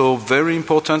have also very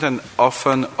important and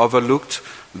often overlooked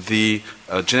the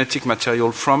genetic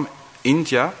material from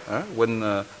India. When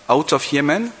out of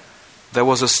Yemen, there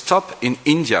was a stop in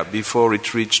India before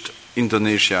it reached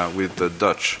Indonesia with the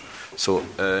Dutch. So,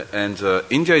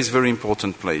 India is a very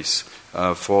important place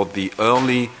for the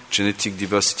early genetic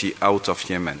diversity out of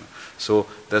Yemen. So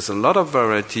there's a lot of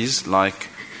varieties like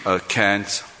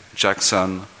Kent,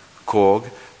 Jackson, Korg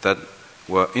that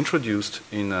were introduced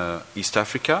in East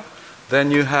Africa.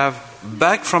 Then you have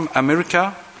back from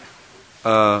America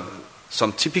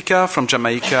some Typica from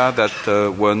Jamaica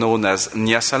that were known as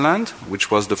Nyasaland, which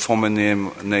was the former name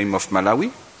of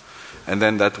Malawi. And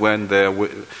then that went their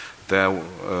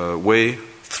way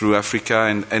through Africa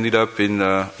and ended up in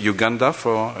Uganda,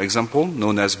 for example,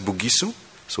 known as Bugisu.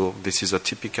 So this is a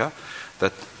Typica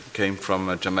that came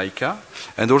from Jamaica.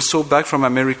 And also back from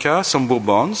America, some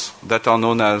Bourbons that are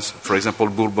known as, for example,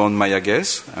 Bourbon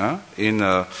Mayagez in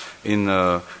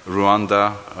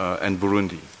Rwanda and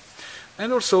Burundi.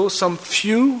 And also some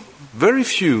very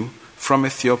few from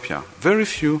Ethiopia, very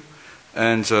few.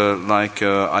 And I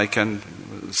can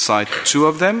cite two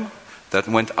of them that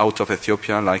went out of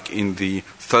Ethiopia like in the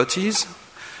 30s.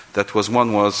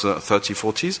 One was 30s,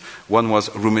 40s. One was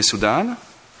Rume Sudan.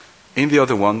 And the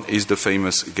other one is the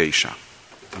famous geisha.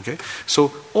 Okay?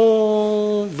 So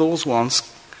all those ones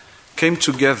came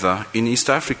together in East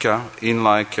Africa in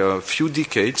like a few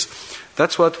decades.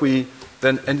 That's what we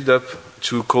then ended up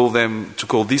to call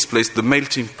this place the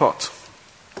melting pot.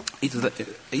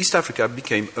 East Africa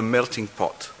became a melting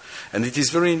pot. And it is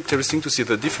very interesting to see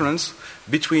the difference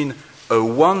between a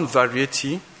one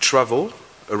variety travel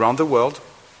around the world,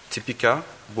 Typica,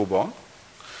 Bourbon,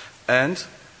 and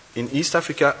in East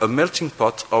Africa, a melting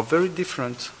pot of very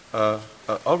different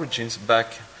origins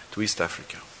back to East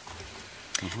Africa.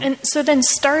 Mm-hmm. And so then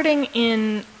starting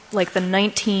in like the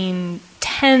 1910s,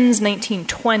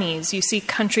 1920s, you see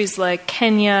countries like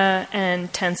Kenya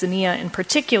and Tanzania in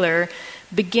particular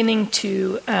beginning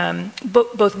to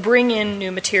both bring in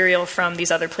new material from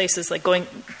these other places, like going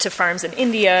to farms in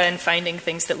India and finding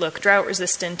things that look drought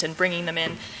resistant and bringing them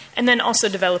in, and then also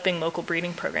developing local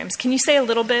breeding programs. Can you say a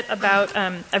little bit about,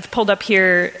 I've pulled up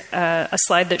here a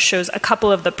slide that shows a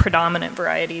couple of the predominant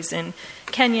varieties in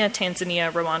Kenya, Tanzania,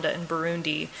 Rwanda, and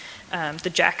Burundi, the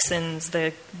Jacksons,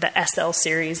 the SL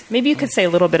series. Maybe you could say a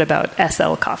little bit about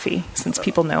SL coffee, since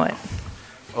people know it.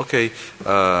 Okay.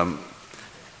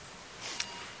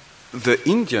 The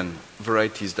Indian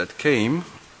varieties that came,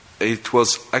 it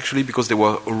was actually because they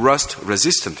were rust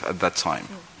resistant at that time.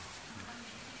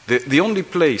 The only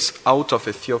place out of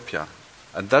Ethiopia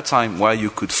at that time where you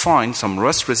could find some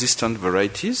rust resistant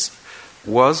varieties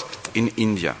was in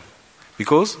India.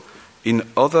 Because in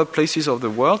other places of the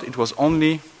world it was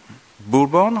only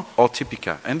Bourbon or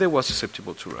Typica, and they were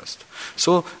susceptible to rust.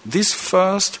 So this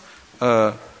first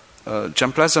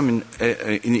germplasm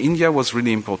in India was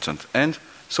really important. And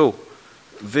so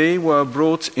they were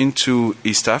brought into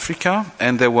East Africa,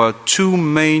 and there were two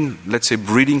main, let's say,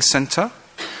 breeding centers.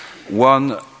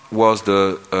 One was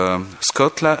the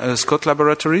Scott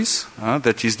Laboratories,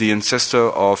 that is the ancestor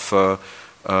of the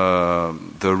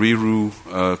Riru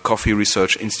Coffee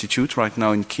Research Institute right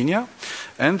now in Kenya.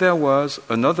 And there was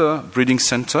another breeding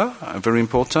center, very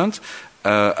important,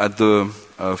 at the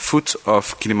foot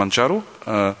of Kilimanjaro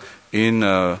in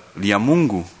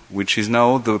Liamungu, which is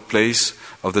now the place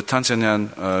of the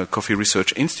Tanzanian Coffee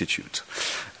Research Institute.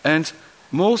 And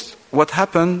what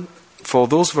happened for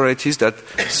those varieties that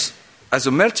as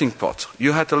a melting pot,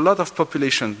 you had a lot of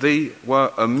population. They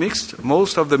were a mixed,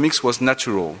 most of the mix was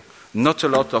natural, not a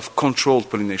lot of controlled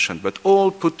pollination, but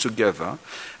all put together.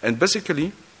 And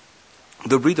basically,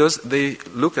 the breeders, they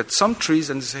look at some trees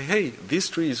and they say, hey, this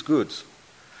tree is good.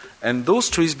 And those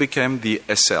trees became the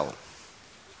SL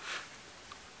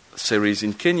series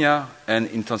in Kenya, and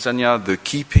in Tanzania, the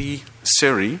Kipi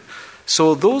series.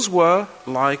 So those were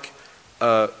like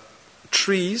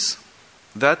trees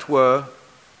that were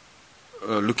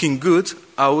looking good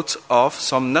out of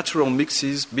some natural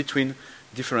mixes between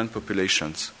different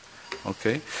populations.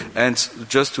 Okay, and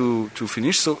just to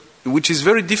finish, so which is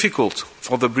very difficult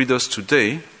for the breeders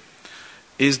today,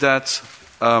 is that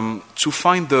to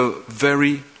find the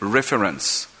very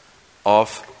reference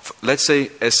of, let's say,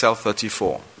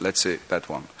 SL34, let's say that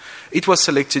one. It was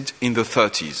selected in the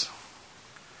 30s.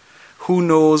 Who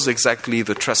knows exactly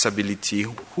the traceability?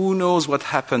 Who knows what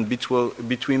happened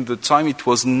between the time it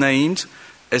was named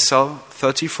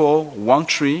SL34, one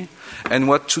tree, and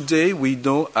what today we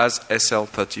know as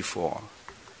SL34?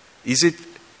 It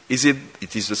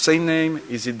is the same name?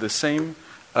 Is it the same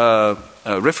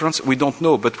reference? We don't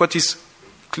know. But what is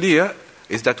clear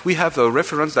is that we have a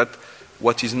reference that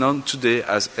what is known today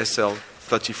as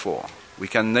SL34. We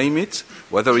can name it.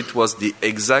 Whether it was the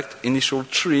exact initial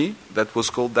tree that was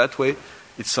called that way,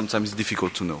 it's sometimes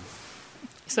difficult to know.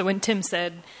 So when Tim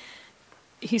said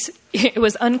it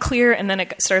was unclear, and then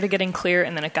it started getting clear,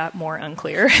 and then it got more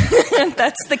unclear.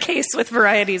 That's the case with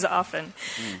varieties often.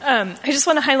 I just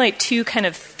want to highlight two kind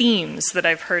of themes that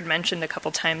I've heard mentioned a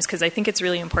couple times, because I think it's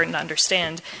really important to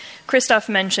understand. Christoph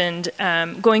mentioned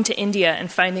going to India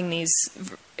and finding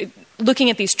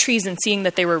looking at these trees and seeing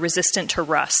that they were resistant to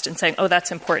rust and saying, oh,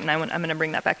 that's important, I'm going to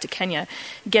bring that back to Kenya.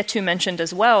 Getu mentioned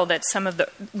as well that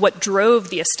what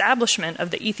drove the establishment of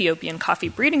the Ethiopian coffee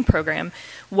breeding program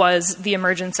was the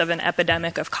emergence of an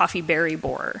epidemic of coffee berry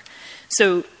borer.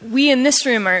 So we in this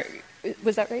room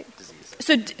was that right?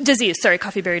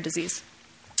 Coffee berry disease.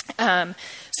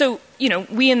 So,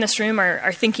 we in this room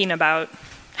are thinking about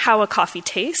how a coffee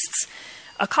tastes.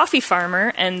 A coffee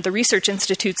farmer and the research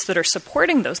institutes that are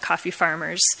supporting those coffee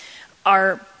farmers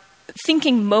are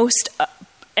thinking most,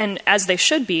 and as they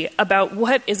should be, about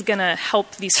what is going to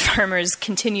help these farmers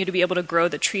continue to be able to grow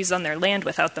the trees on their land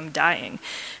without them dying.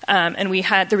 And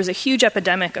there was a huge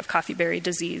epidemic of coffee berry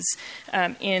disease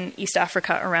in East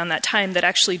Africa around that time that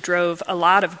actually drove a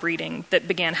lot of breeding that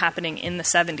began happening in the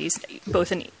 70s,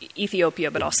 both in Ethiopia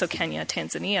but also Kenya,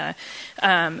 Tanzania.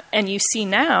 And you see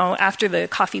now, after the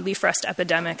coffee leaf rust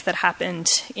epidemic that happened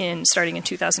starting in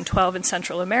 2012 in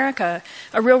Central America,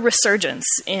 a real resurgence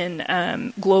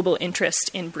in global interest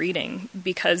in breeding,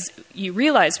 because you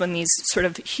realize when these sort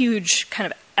of huge kind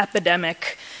of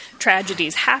epidemic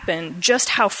tragedies happen, just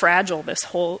how fragile this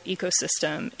whole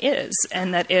ecosystem is,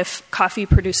 and that if coffee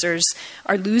producers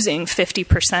are losing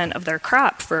 50% of their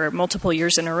crop for multiple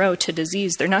years in a row to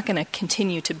disease, they're not going to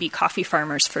continue to be coffee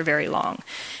farmers for very long.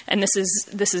 And this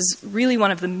is really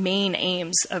one of the main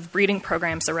aims of breeding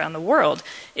programs around the world,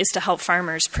 is to help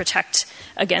farmers protect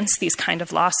against these kind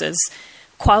of losses.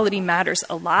 Quality matters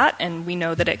a lot, and we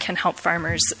know that it can help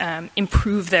farmers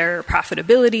improve their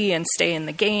profitability and stay in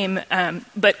the game.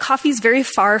 But coffee's very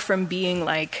far from being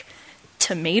like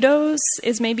tomatoes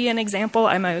is maybe an example.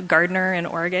 I'm a gardener in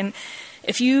Oregon.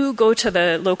 If you go to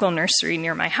the local nursery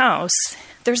near my house,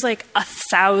 there's like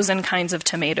 1,000 kinds of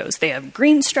tomatoes. They have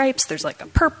green stripes, there's like a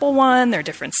purple one, they're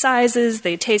different sizes,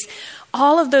 they taste.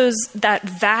 All of those, that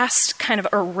vast kind of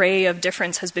array of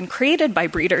difference has been created by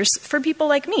breeders for people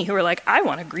like me who are like, I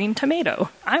want a green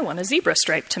tomato, I want a zebra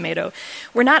striped tomato.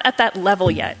 We're not at that level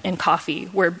yet in coffee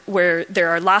where there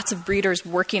are lots of breeders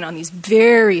working on these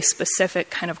very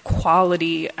specific kind of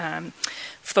quality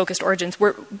focused origins.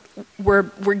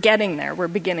 We're getting there, we're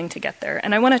beginning to get there.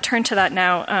 And I want to turn to that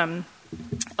now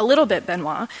a little bit,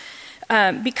 Benoit,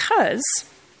 because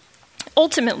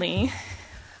ultimately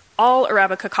all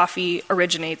Arabica coffee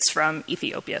originates from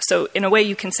Ethiopia. So in a way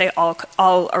you can say all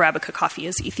Arabica coffee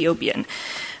is Ethiopian.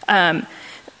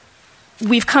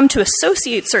 We've come to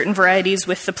associate certain varieties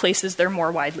with the places they're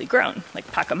more widely grown, like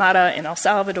Pacamara in El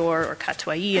Salvador or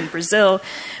Catuai in Brazil.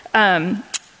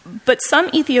 But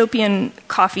some Ethiopian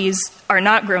coffees are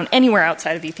not grown anywhere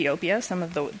outside of Ethiopia, some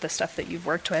of the stuff that you've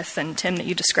worked with, and Tim, that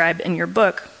you describe in your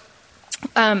book.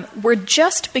 We're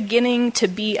just beginning to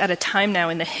be at a time now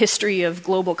in the history of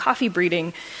global coffee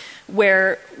breeding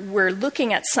where we're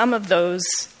looking at some of those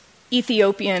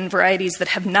Ethiopian varieties that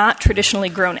have not traditionally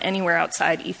grown anywhere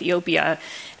outside Ethiopia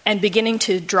and beginning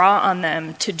to draw on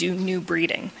them to do new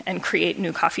breeding and create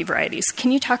new coffee varieties.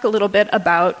 Can you talk a little bit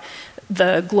about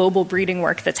the global breeding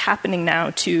work that's happening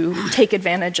now to take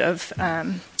advantage of,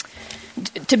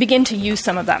 to begin to use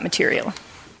some of that material?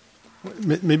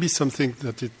 Maybe something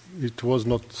that it was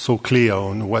not so clear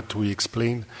on what we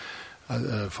explained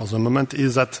for the moment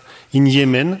is that in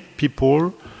Yemen,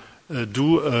 people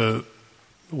do,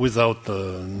 without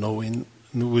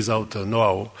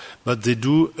know-how, but they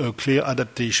do a clear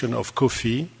adaptation of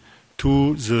coffee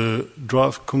to the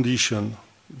drought condition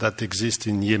that exist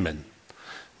in Yemen.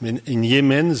 I mean, in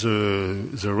Yemen,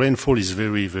 the rainfall is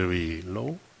very, very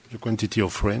low. The quantity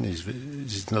of rain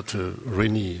is not a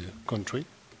rainy country.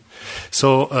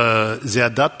 So they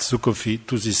adapt the coffee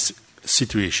to this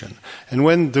situation. And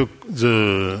when the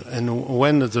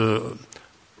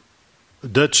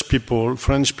Dutch people,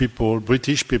 French people,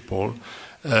 British people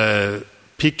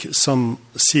pick some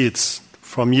seeds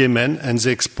from Yemen and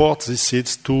they export these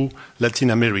seeds to Latin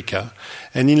America.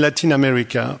 And in Latin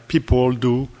America, people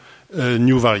do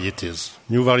new varieties.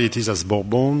 New varieties as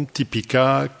Bourbon,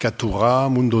 Tipica,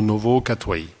 Caturra, Mundo Novo,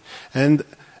 Catuai. And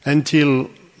until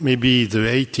maybe the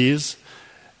 80s,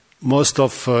 most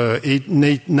of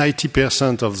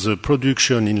 90% of the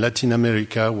production in Latin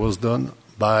America was done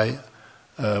by,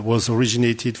 was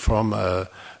originated from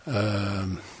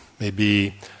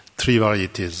maybe 3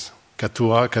 varieties,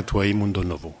 Caturra, Catuai, Mundo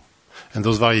Novo. And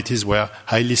those varieties were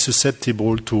highly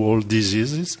susceptible to all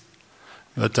diseases,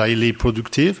 but highly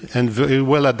productive and very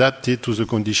well adapted to the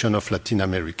condition of Latin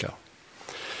America.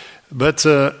 But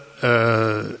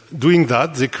doing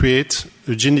that, they create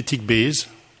a genetic base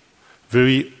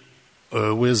very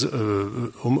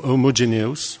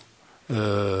homogeneous.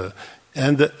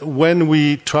 And when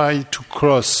we try to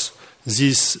cross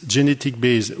this genetic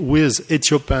base with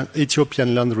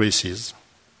Ethiopian land races,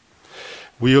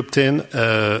 we obtain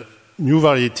new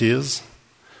varieties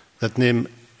the name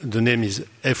is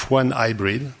F1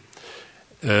 hybrid,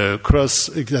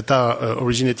 that are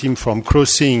originating from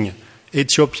crossing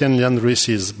Ethiopian land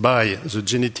races by the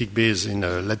genetic base in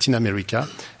Latin America.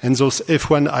 And those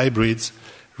F1 hybrids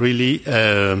really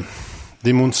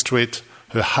demonstrate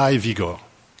a high vigor.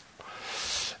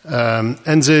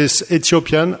 And these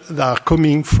Ethiopian are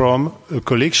coming from a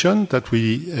collection that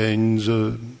we, in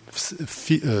the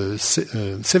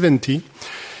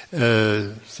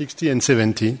 60 and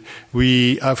 70,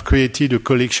 we have created a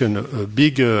collection, a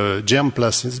big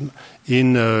germplasm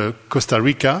in Costa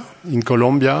Rica, in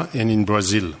Colombia, and in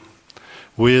Brazil,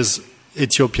 with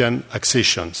Ethiopian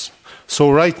accessions.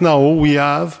 So right now we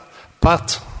have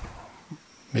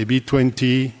maybe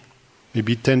 20,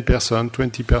 maybe 10%,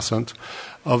 20%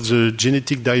 of the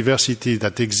genetic diversity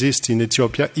that exists in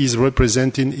Ethiopia is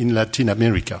represented in Latin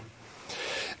America.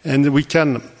 And we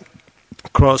can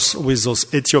cross with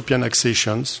those Ethiopian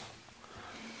accessions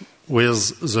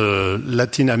with the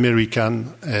Latin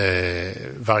American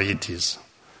varieties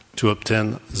to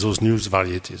obtain those new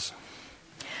varieties.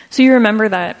 So you remember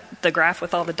that the graph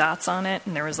with all the dots on it,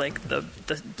 and there was like the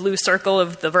blue circle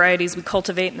of the varieties we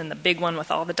cultivate, and then the big one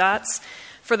with all the dots.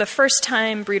 For the first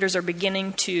time, breeders are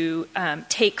beginning to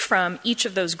take from each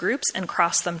of those groups and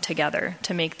cross them together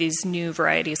to make these new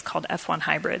varieties called F1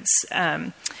 hybrids.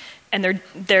 And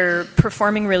they're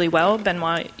performing really well.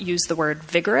 Benoit used the word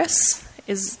vigorous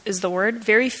is the word.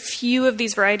 Very few of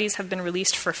these varieties have been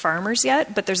released for farmers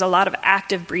yet, but there's a lot of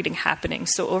active breeding happening.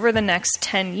 So over the next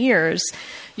 10 years,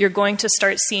 you're going to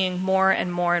start seeing more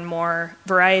and more and more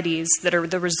varieties that are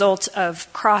the result of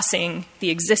crossing the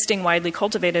existing widely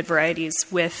cultivated varieties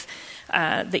with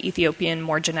the Ethiopian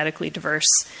more genetically diverse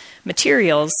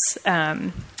materials,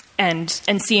 and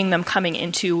seeing them coming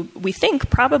into, we think,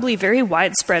 probably very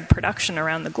widespread production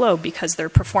around the globe because they're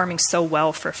performing so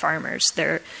well for farmers.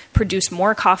 They produce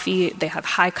more coffee, they have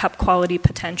high cup quality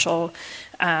potential.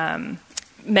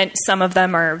 Some of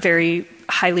them are very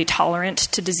highly tolerant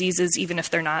to diseases, even if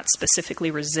they're not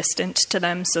specifically resistant to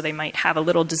them. So they might have a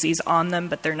little disease on them,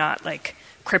 but they're not like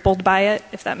crippled by it,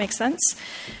 if that makes sense.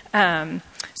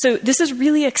 So this is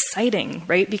really exciting,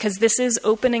 right? Because this is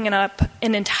opening up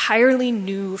an entirely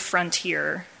new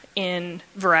frontier in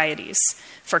varieties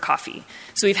for coffee.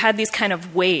 So we've had these kind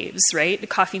of waves, right? The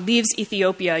coffee leaves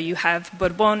Ethiopia. You have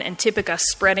Bourbon and Typica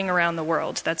spreading around the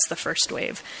world. That's the first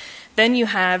wave. Then you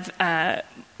have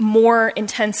more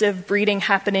intensive breeding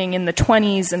happening in the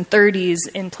 20s and 30s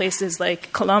in places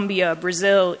like Colombia,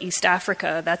 Brazil, East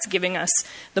Africa. That's giving us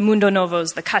the Mundo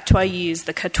Novos, the Catuais,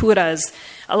 the Caturas,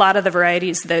 a lot of the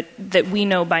varieties that we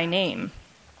know by name.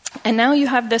 And now you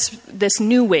have this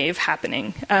new wave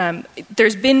happening.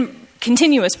 There's been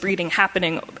continuous breeding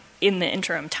happening in the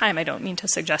interim time. I don't mean to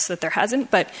suggest that there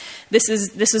hasn't, but this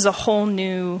is a whole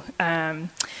new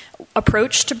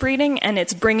approach to breeding, and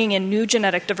it's bringing in new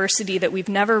genetic diversity that we've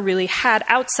never really had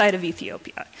outside of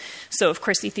Ethiopia. So, of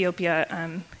course,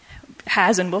 Ethiopia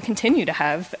has and will continue to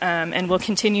have and will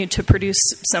continue to produce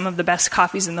some of the best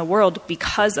coffees in the world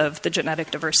because of the genetic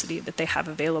diversity that they have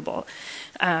available.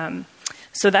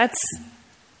 So that's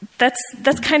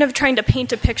kind of trying to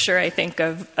paint a picture, I think,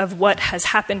 of what has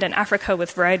happened in Africa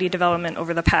with variety development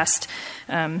over the past,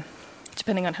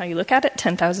 depending on how you look at it,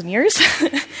 10,000 years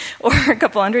or a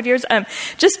couple hundred years.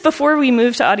 Just before we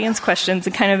move to audience questions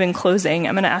and kind of in closing,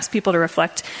 I'm going to ask people to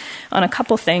reflect on a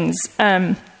couple things.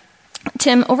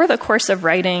 Tim, over the course of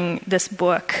writing this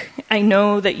book, I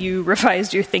know that you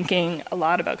revised your thinking a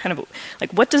lot about kind of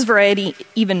like, what does variety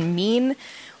even mean?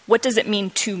 What does it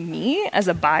mean to me as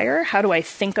a buyer? How do I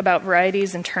think about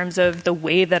varieties in terms of the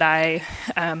way that I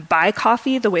buy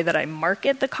coffee, the way that I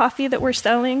market the coffee that we're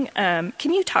selling? Can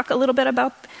you talk a little bit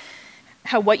about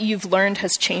how what you've learned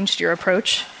has changed your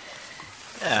approach?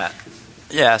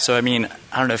 Yeah. So, I mean,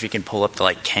 I don't know if you can pull up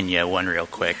the Kenya one real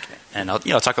quick, and I'll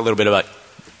talk a little bit about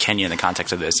Kenya in the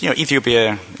context of this.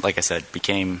 Ethiopia, like I said,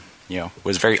 became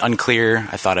was very unclear.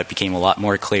 I thought it became a lot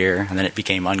more clear, and then it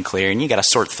became unclear, and you got to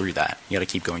sort through that. You got to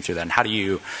keep going through that. And how do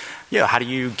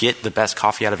you get the best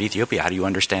coffee out of Ethiopia? How do you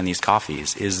understand these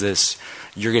coffees? Is this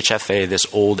Yirgacheffe, this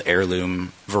old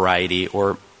heirloom variety,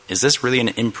 or is this really an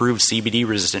improved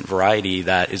CBD-resistant variety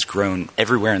that is grown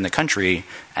everywhere in the country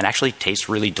and actually tastes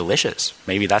really delicious?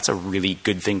 Maybe that's a really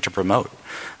good thing to promote.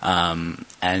 And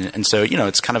so,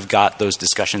 it's kind of got those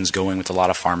discussions going with a lot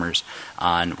of farmers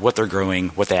on what they're growing,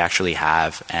 what they actually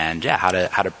have, and how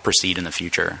to proceed in the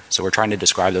future. So we're trying to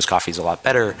describe those coffees a lot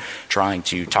better, trying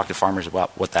to talk to farmers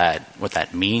about what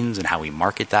that means and how we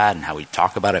market that and how we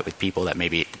talk about it with people that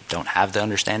maybe don't have the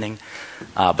understanding.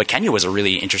 But Kenya was a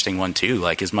really interesting one too.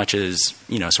 Like, as much as,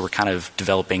 so we're kind of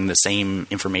developing the same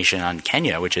information on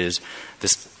Kenya, which is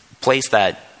this place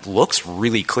that looks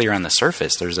really clear on the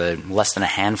surface. There's less than a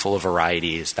handful of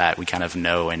varieties that we kind of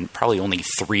know, and probably only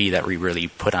 3 that we really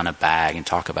put on a bag and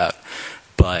talk about.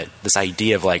 But this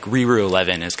idea of like Riru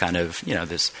 11 is kind of,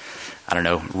 this,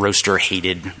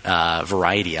 roaster-hated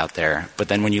variety out there. But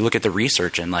then when you look at the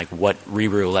research and like what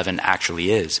Riru 11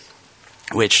 actually is,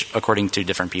 which according to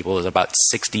different people is about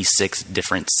 66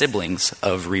 different siblings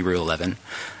of Riru 11,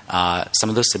 some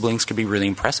of those siblings could be really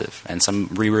impressive. And some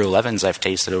Riru 11s I've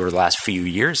tasted over the last few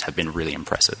years have been really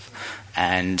impressive.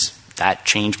 And that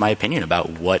changed my opinion about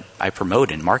what I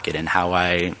promote and market and how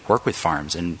I work with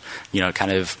farms. And, it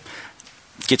kind of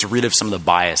gets rid of some of the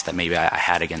bias that maybe I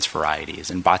had against varieties.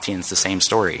 And Batian's the same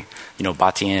story.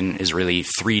 Batian is really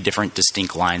 3 different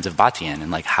distinct lines of Batian,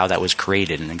 and like how that was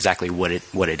created and exactly what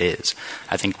it is.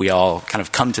 I think we all kind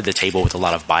of come to the table with a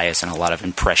lot of bias and a lot of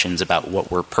impressions about what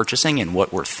we're purchasing and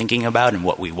what we're thinking about and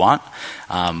what we want.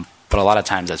 But a lot of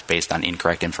times that's based on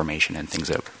incorrect information and things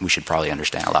that we should probably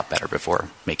understand a lot better before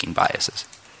making biases.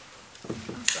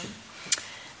 Awesome.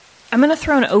 I'm going to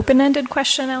throw an open-ended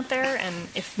question out there, and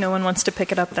if no one wants to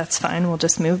pick it up, that's fine. We'll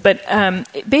just move. But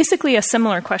basically a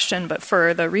similar question, but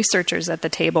for the researchers at the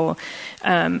table.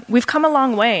 We've come a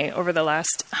long way over the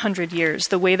last 100 years.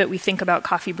 The way that we think about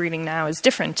coffee breeding now is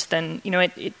different than,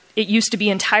 it used to be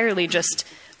entirely just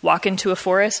walk into a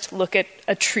forest, look at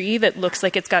a tree that looks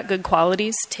like it's got good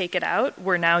qualities, take it out.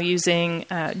 We're now using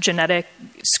genetic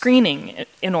screening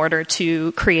in order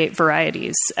to create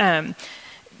varieties.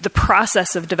 The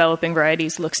process of developing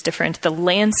varieties looks different. The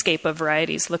landscape of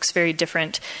varieties looks very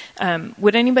different.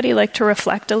 Would anybody like to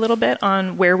reflect a little bit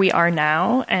on where we are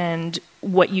now and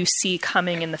what you see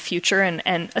coming in the future,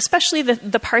 and especially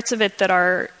the parts of it that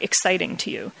are exciting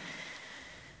to you?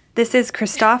 This is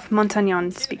Christophe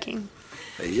Montagnon speaking.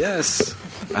 Yes,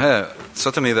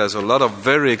 certainly there's a lot of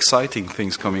very exciting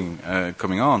things coming in.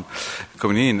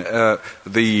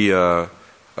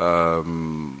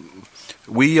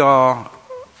 We are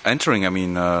entering,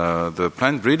 the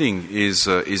plant breeding is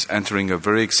entering a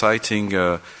very exciting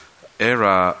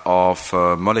era of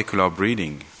molecular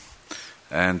breeding.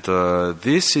 And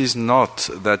this is not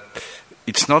that,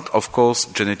 it's not, of course,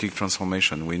 genetic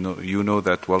transformation. You know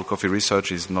that World Coffee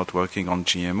Research is not working on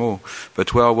GMO,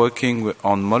 but we are working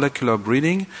on molecular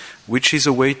breeding, which is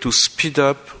a way to speed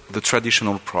up the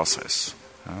traditional process.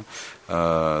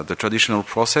 The traditional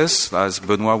process, as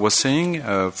Benoit was saying,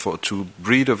 to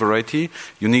breed a variety,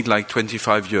 you need like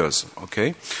 25 years.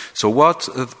 Okay, so what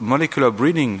molecular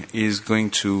breeding is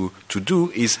going to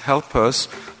do is help us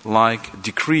like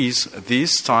decrease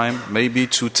this time maybe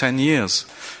to 10 years.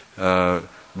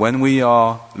 When we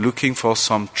are looking for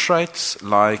some traits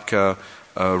like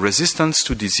resistance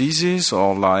to diseases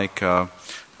or like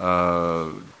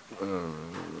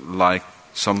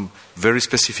some very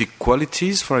specific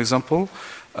qualities, for example,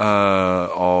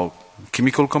 or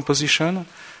chemical composition,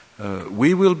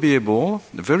 we will be able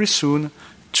very soon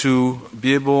to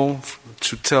be able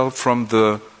to tell from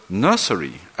the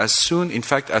nursery, as soon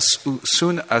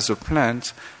as a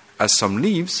plant has some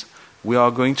leaves, we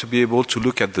are going to be able to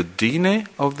look at the DNA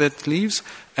of that leaves,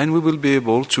 and we will be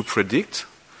able to predict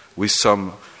with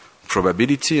some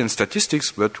probability and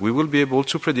statistics, but we will be able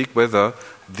to predict whether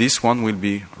this one will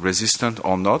be resistant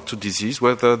or not to disease,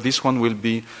 whether this one will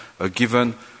be a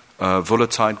given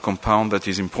volatile compound that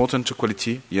is important to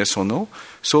quality, yes or no.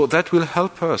 So that will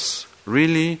help us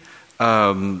really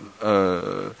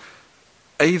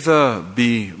either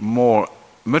be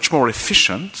much more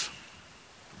efficient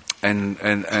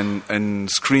and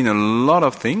screen a lot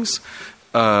of things.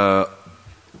 I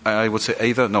would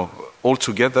say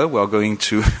altogether we are going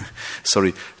to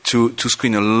to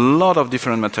screen a lot of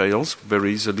different materials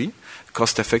very easily,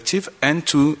 cost effective, and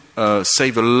to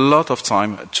save a lot of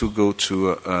time to go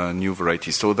to new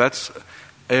varieties. So that's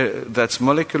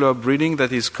molecular breeding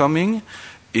that is coming,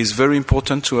 is very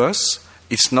important to us.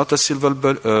 It's not a silver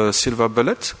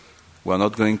bullet. We are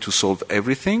not going to solve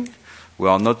everything. We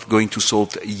are not going to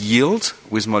solve yield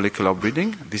with molecular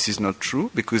breeding. This is not true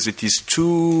because it is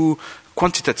too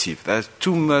quantitative. There's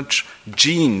too much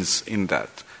genes in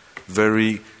that.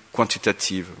 Very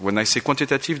quantitative. When I say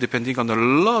quantitative, depending on a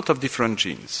lot of different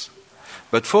genes.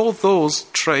 But for those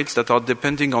traits that are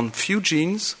depending on few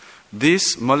genes,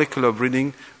 this molecular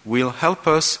breeding will help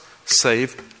us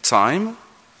save time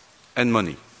and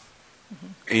money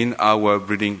in our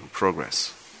breeding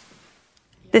progress.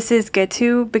 This is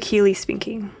Getu Bakili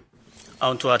speaking. I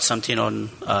want to add something on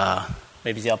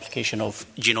maybe the application of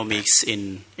genomics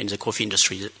in the coffee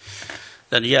industry.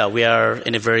 Then, yeah, we are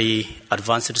in a very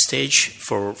advanced stage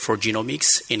for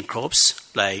genomics in crops,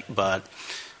 but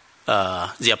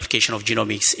the application of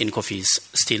genomics in coffee is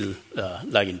still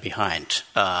lagging behind.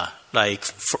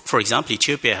 For example,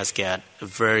 Ethiopia has got a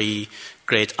very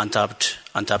great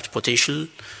untapped potential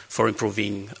for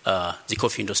improving the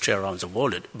coffee industry around the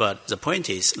world. But the point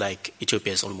is,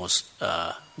 Ethiopia is almost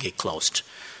get closed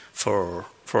for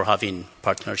having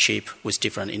partnership with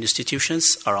different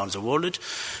institutions around the world.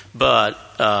 But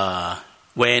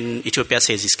when Ethiopia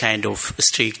says this kind of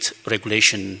strict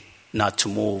regulation not to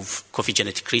move coffee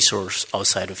genetic resource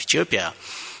outside of Ethiopia,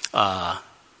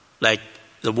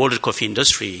 the world coffee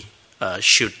industry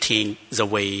should think the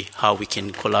way how we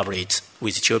can collaborate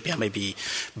with Ethiopia, maybe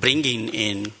bringing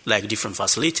in different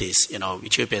facilities.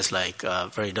 Ethiopia is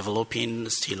very developing,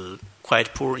 still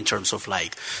quite poor in terms of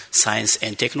science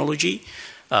and technology.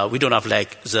 We don't have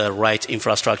the right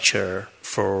infrastructure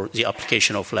for the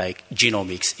application of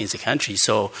genomics in the country.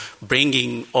 So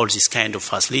bringing all these kind of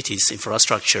facilities,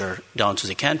 infrastructure down to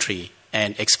the country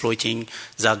and exploiting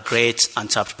the great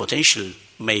untapped potential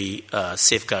may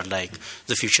safeguard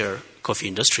the future coffee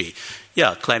industry.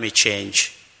 Yeah, climate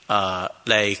change,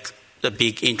 the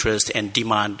big interest and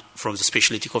demand from the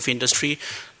specialty coffee industry.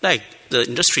 The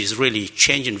industry is really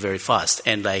changing very fast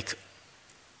and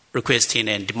requesting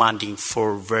and demanding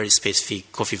for very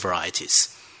specific coffee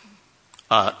varieties.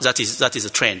 That is a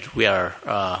trend we are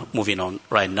moving on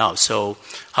right now. So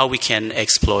how we can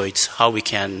exploit, how we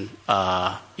can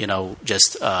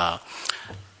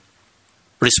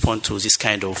respond to this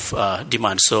kind of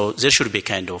demand. So there should be a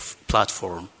kind of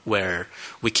platform where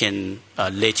we can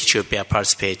let Ethiopia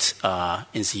participate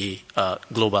in the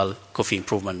global coffee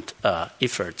improvement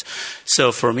effort.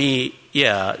 So for me,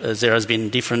 there has been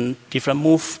different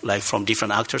move from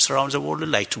different actors around the world,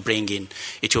 to bring in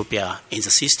Ethiopia in the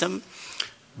system.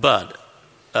 But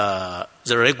the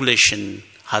regulation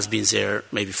has been there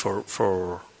maybe for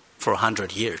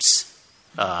 100 years.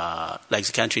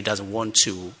 The country doesn't want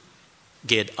to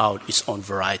get out its own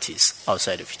varieties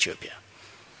outside of Ethiopia.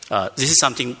 This is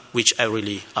something which I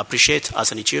really appreciate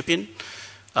as an Ethiopian.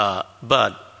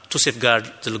 But to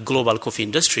safeguard the global coffee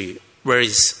industry, where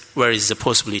is the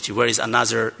possibility? Where is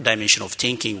another dimension of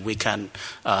thinking we can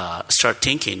start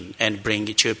thinking and bring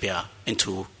Ethiopia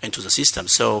into the system?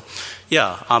 So,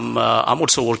 I'm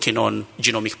also working on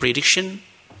genomic prediction.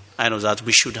 I know that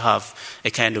we should have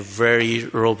a kind of very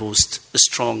robust,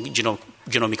 strong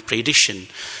genomic prediction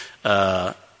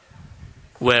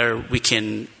where we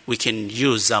can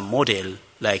use a model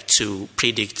to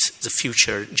predict the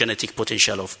future genetic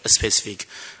potential of a specific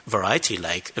variety,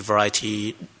 like a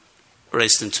variety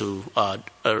resistant to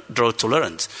drought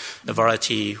tolerant, a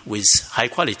variety with high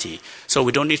quality. So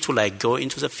we don't need to go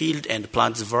into the field and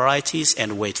plant the varieties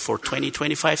and wait for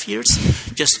 20-25 years.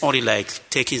 Just only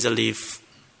taking the leaf,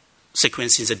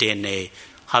 sequencing the DNA,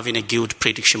 having a good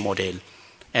prediction model,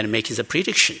 and making the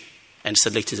prediction and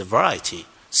selecting the variety.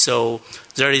 So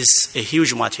there is a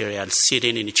huge material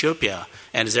sitting in Ethiopia,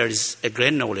 and there is a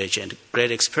great knowledge and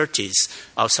great expertise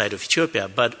outside of Ethiopia.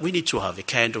 But we need to have a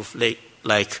kind of a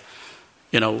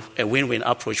win-win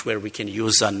approach where we can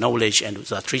use that knowledge and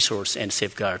that resource and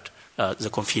safeguard the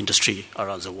coffee industry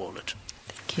around the world.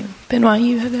 Thank you. Benoit,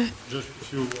 you had a...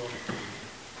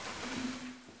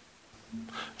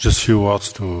 Just a few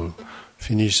words to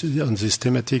finish on this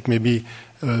thematic, maybe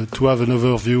to have an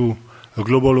overview, a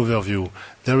global overview.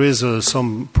 There is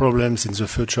some problems in the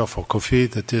future for coffee.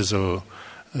 That is a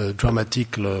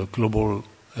dramatic global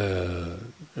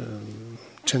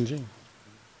changing,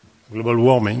 global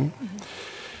warming. Mm-hmm.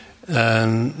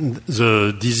 And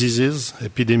the diseases,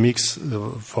 epidemics,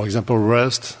 for example,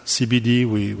 rust, CBD,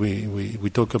 we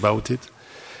talk about it.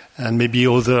 And maybe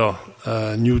other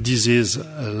new disease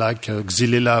like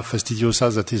Xylella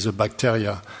fastidiosa, that is a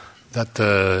bacteria that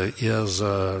is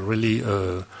really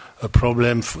a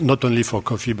problem, not only for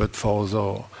coffee but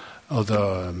for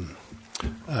other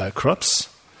crops.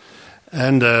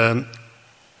 And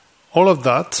all of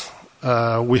that,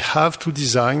 we have to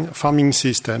design farming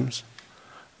systems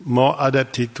more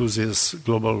adapted to this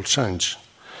global change.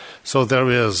 So there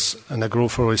is an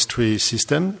agroforestry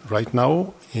system right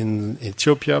now in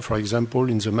Ethiopia, for example.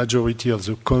 In the majority of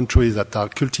the countries that are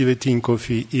cultivating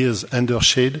coffee is under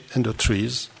shade, under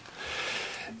trees.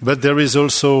 But there is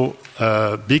also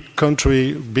a big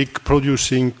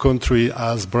producing country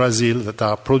as Brazil that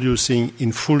are producing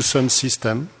in full sun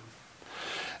system.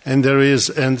 And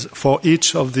for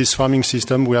each of these farming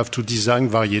systems, we have to design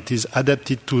varieties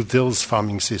adapted to those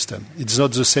farming systems. It's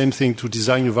not the same thing to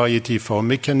design a variety for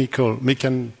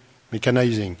mechanizing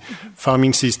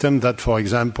farming system that, for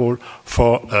example,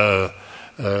 for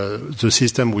the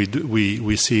system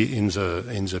we see in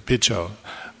the picture.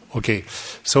 Okay,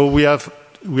 so we have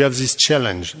this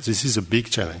challenge. This is a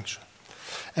big challenge,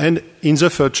 and in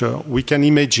the future, we can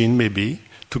imagine maybe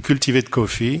to cultivate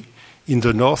coffee in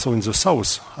the north or in the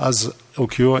south, as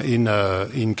occur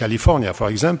in California, for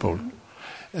example.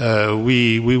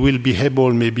 We will be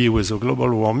able, maybe with the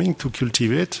global warming, to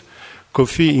cultivate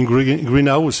coffee in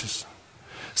greenhouses.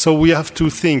 So we have to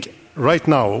think right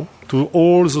now to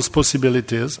all those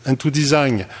possibilities and to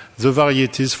design the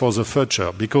varieties for the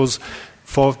future. Because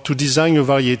to design a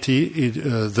variety,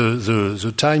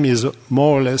 the time is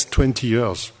more or less 20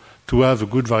 years to have a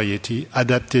good variety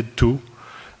adapted to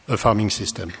a farming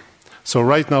system. So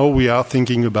right now we are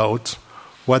thinking about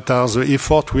what are the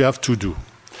efforts we have to do.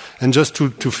 And just to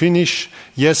finish,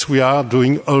 yes, we are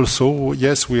doing also,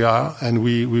 yes, we are, and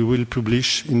we will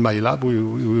publish in my lab, we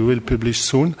will publish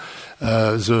soon,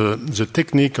 the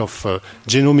technique of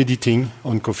genome editing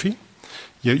on coffee.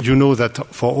 You know that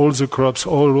for all the crops,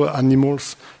 all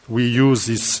animals, we use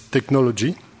this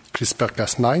technology,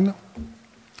 CRISPR-Cas9.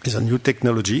 Is a new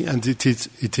technology, and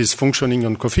it is functioning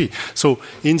on coffee. So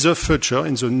in the future,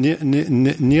 in the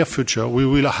near future, we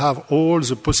will have all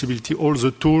the possibility, all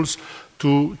the tools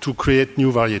to create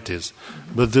new varieties.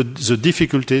 But the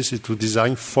difficulty is to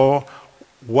design for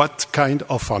what kind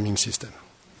of farming system.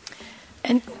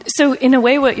 And so in a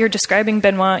way, what you're describing,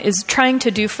 Benoit, is trying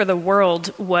to do for the world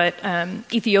what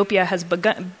Ethiopia has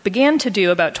began to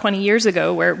do about 20 years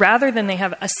ago, where rather than they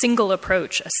have a single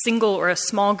approach, a single or a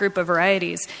small group of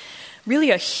varieties,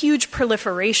 really a huge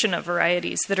proliferation of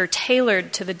varieties that are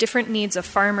tailored to the different needs of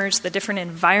farmers, the different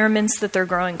environments that they're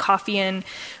growing coffee in.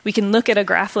 We can look at a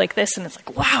graph like this and it's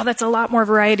like, wow, that's a lot more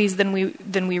varieties than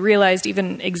we realized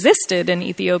even existed in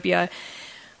Ethiopia.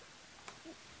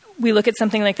 We look at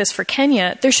something like this for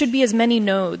Kenya, there should be as many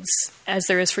nodes as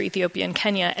there is for Ethiopia and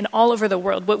Kenya and all over the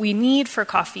world. What we need for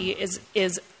coffee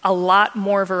is a lot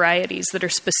more varieties that are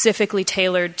specifically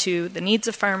tailored to the needs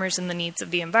of farmers and the needs of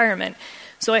the environment.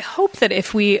 So I hope that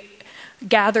if we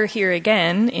gather here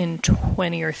again in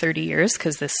 20 or 30 years,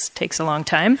 because this takes a long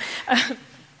time,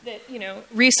 that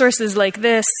resources like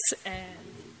this and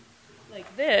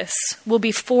like this will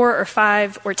be 4 or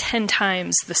 5 or 10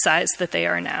 times the size that they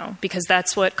are now, because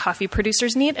that's what coffee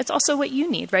producers need. It's also what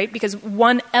you need, right? Because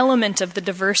one element of the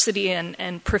diversity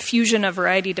and profusion of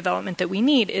variety development that we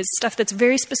need is stuff that's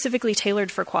very specifically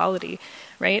tailored for quality,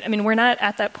 right? I mean, we're not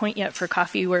at that point yet for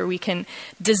coffee where we can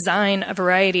design a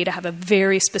variety to have a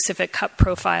very specific cup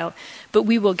profile, but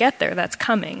we will get there. That's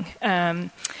coming.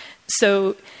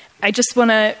 So I just want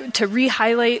to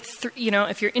re-highlight,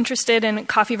 if you're interested in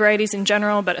coffee varieties in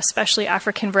general, but especially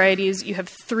African varieties, you have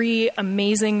 3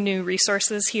 amazing new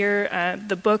resources here.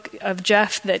 The book of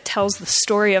Jeff that tells the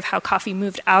story of how coffee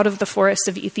moved out of the forests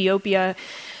of Ethiopia.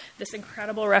 This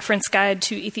incredible reference guide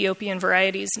to Ethiopian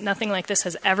varieties. Nothing like this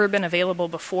has ever been available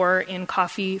before in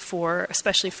coffee,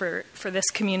 especially for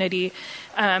this community.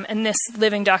 And this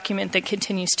living document that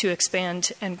continues to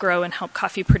expand and grow and help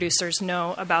coffee producers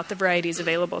know about the varieties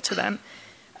available to them.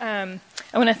 I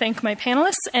want to thank my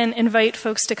panelists and invite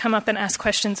folks to come up and ask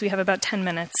questions. We have about 10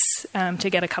 minutes to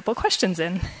get a couple questions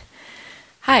in.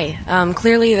 Hi.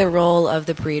 Clearly the role of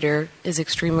the breeder is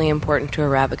extremely important to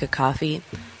Arabica coffee.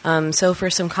 So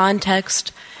for some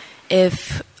context,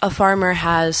 if a farmer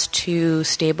has 2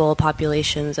 stable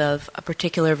populations of a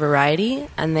particular variety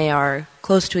and they are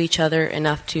close to each other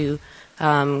enough to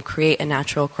create a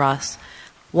natural cross,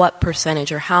 what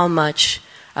percentage or how much,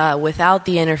 without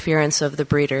the interference of the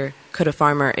breeder, could a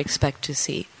farmer expect to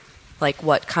see? Like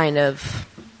what kind of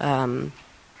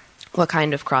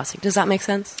crossing? Does that make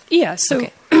sense? Yeah. So.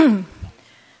 Okay.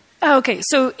 Okay,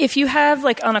 so if you have,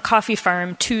 like on a coffee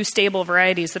farm, 2 stable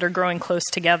varieties that are growing close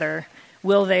together,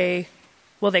 will they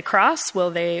cross?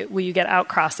 Will you get out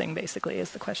crossing? Basically,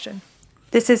 is the question.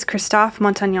 This is Christophe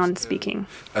Montagnon speaking.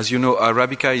 As you know,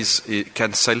 Arabica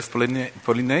can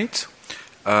self-pollinate,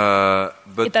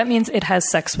 but that means it has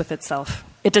sex with itself.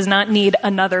 It does not need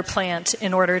another plant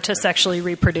in order to sexually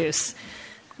reproduce.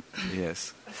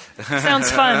 Yes.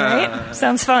 Sounds fun, right?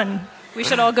 Sounds fun. We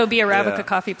should all go be Arabica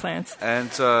coffee plants. And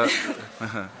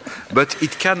but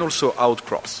it can also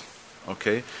outcross.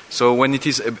 Okay, so when it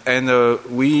is, and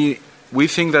we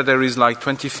think that there is like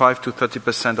 25 to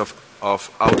 30% of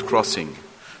outcrossing.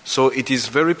 So it is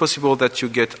very possible that you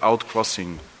get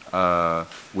outcrossing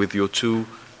with your two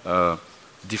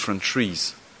different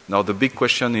trees. Now, the big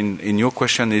question in your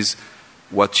question is,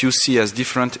 what you see as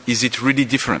different, is it really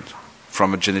different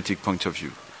from a genetic point of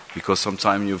view? Because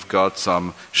sometimes you've got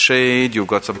some shade, you've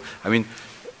got some... I mean,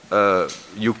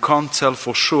 you can't tell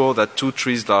for sure that two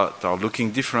trees that are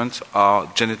looking different are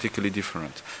genetically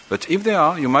different. But if they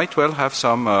are, you might well have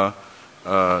some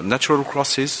natural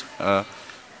crosses.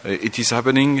 It is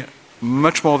happening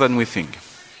much more than we think.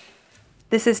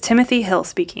 This is Timothy Hill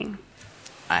speaking.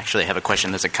 I actually have a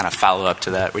question that's a kind of follow-up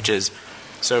to that, which is,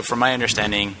 so from my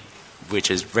understanding,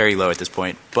 which is very low at this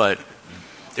point, but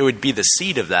it would be the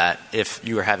seed of that if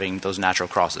you were having those natural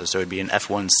crosses. So it would be an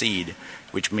F1 seed,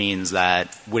 which means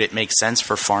that would it make sense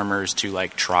for farmers to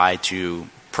like try to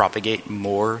propagate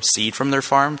more seed from their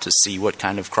farm to see what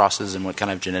kind of crosses and what kind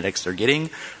of genetics they're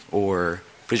getting? Or,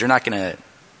 because you're not going to,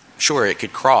 sure, it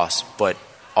could cross, but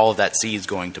all of that seed is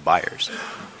going to buyers.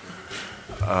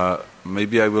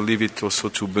 Maybe I will leave it also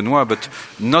to Benoit, but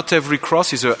not every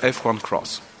cross is a F1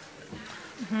 cross.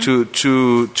 Mm-hmm.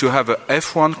 To have a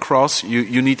F1 cross,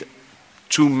 you need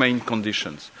two main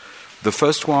conditions. The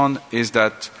first one is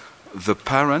that the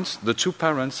two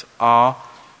parents are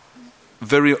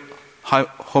very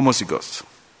homozygous.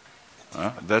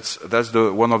 That's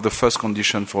one of the first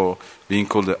conditions for being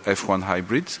called the F1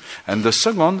 hybrids. And the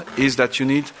second is that you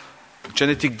need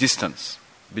genetic distance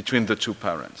between the two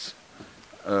parents.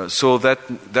 So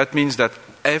that means that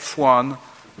F1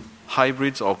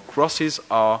 hybrids or crosses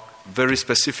are very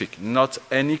specific. Not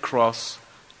any cross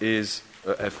is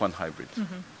a F1 hybrid.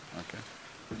 Mm-hmm. Okay.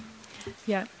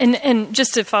 Yeah, and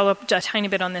just to follow up a tiny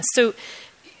bit on this, so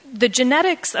the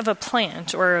genetics of a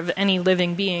plant or of any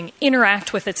living being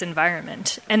interact with its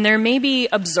environment, and there may be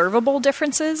observable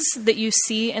differences that you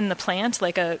see in the plant,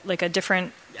 like a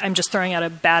different, I'm just throwing out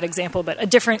a bad example, but a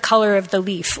different color of the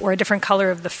leaf or a different color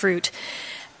of the fruit,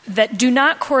 that do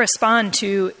not correspond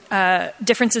to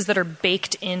differences that are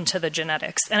baked into the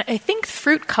genetics. And I think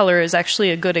fruit color is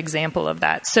actually a good example of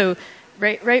that. So,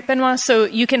 right, Benoit? So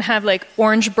you can have like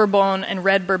orange Bourbon and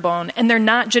red Bourbon, and they're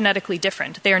not genetically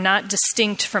different. They are not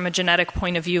distinct from a genetic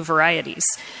point of view varieties.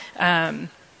 You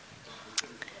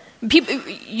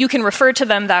can refer to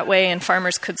them that way, and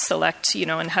farmers could select,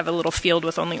 and have a little field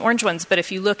with only orange ones. But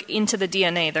if you look into the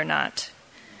DNA, they're not.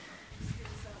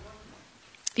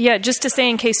 Yeah, just to say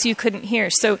in case you couldn't hear.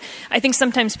 So I think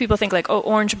sometimes people think like,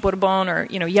 orange Bourbon or,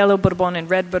 yellow Bourbon and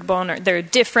red Bourbon, they're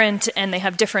different and they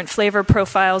have different flavor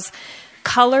profiles.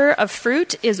 Color of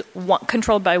fruit is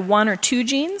controlled by one or two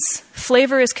genes.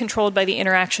 Flavor is controlled by the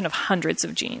interaction of hundreds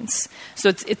of genes. So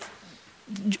it's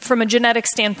from a genetic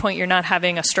standpoint, you're not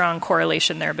having a strong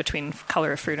correlation there between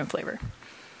color of fruit and flavor.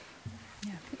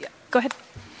 Yeah. Go ahead.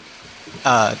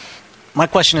 My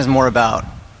question is more about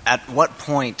at what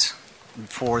point...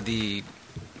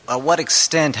 what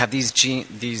extent have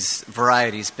these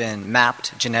varieties been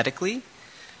mapped genetically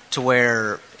to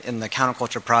where in the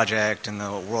Counterculture Project and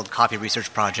the World Coffee Research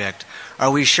Project,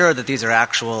 are we sure that these are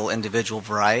actual individual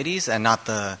varieties and not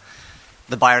the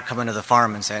buyer coming to the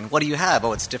farm and saying, what do you have?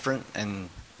 Oh, it's different. And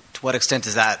to what extent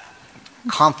is that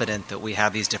confident that we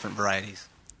have these different varieties?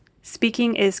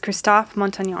 Speaking is Christophe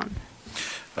Montagnon.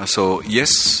 So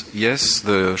yes,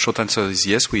 the short answer is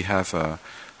yes, we have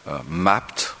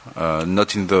mapped,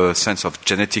 not in the sense of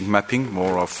genetic mapping,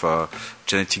 more of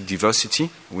genetic diversity.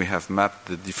 We have mapped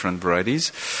the different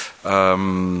varieties.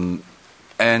 And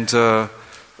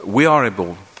we are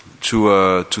able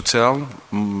to tell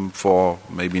for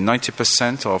maybe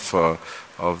 90%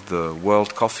 of the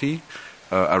world coffee,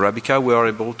 Arabica, we are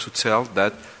able to tell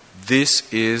that this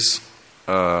is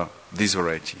this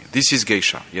variety. This is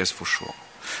Geisha, yes, for sure.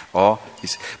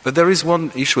 But there is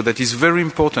one issue that is very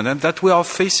important and that we are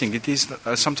facing. It is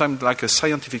sometimes like a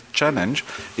scientific challenge,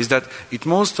 is that in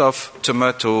most of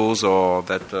tomatoes or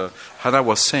that Hannah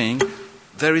was saying,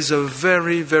 there is a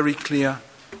very, very clear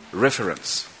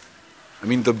reference. I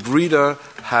mean, the breeder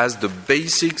has the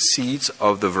basic seeds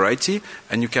of the variety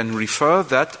and you can refer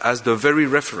that as the very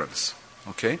reference.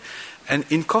 Okay? And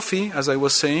in coffee, as I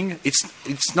was saying,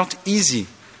 it's not easy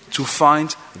to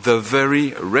find the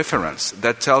very reference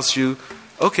that tells you,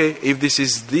 okay, if this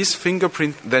is this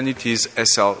fingerprint, then it is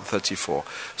SL34.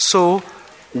 So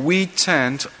we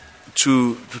tend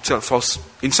to tell,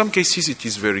 in some cases it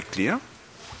is very clear.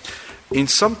 In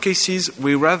some cases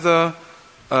we rather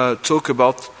talk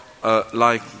about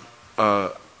a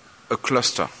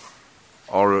cluster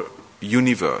or a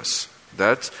universe.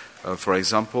 That, for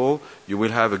example, you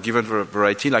will have a given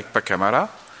variety like Pacamara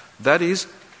that is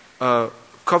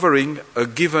covering a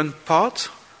given part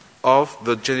of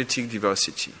the genetic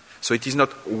diversity. So it is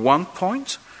not one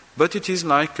point, but it is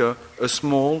like a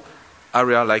small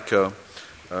area, like a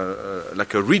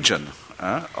region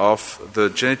of the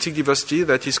genetic diversity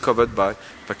that is covered by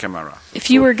Pacamara. If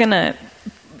you were going to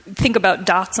think about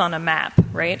dots on a map,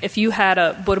 right? If you had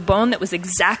a Bourbon that was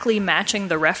exactly matching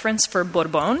the reference for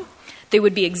Bourbon, they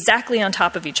would be exactly on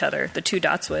top of each other, the two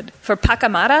dots would. For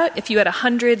Pacamara, if you had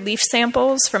 100 leaf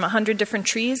samples from 100 different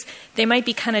trees, they might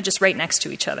be kind of just right next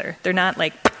to each other. They're not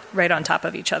like right on top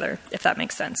of each other, if that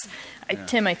makes sense.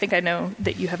 Tim, I think I know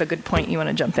that you have a good point you want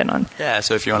to jump in on. Yeah,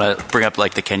 so if you want to bring up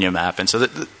like the Kenya map, and so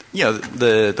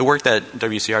the work that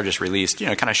WCR just released,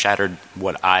 kind of shattered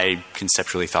what I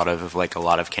conceptually thought of like a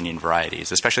lot of Kenyan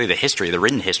varieties, especially the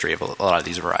written history of a lot of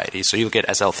these varieties. So you look at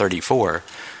SL34,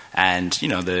 and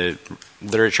the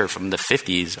literature from the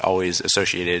 50s always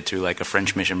associated to like a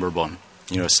French Mission Bourbon,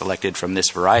 selected from this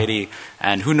variety,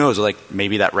 and who knows, like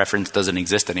maybe that reference doesn't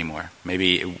exist anymore.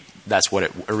 Maybe that's what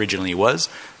it originally was,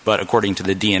 but according to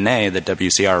the DNA that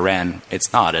WCR ran,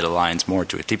 it's not. It aligns more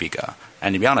to a Typica.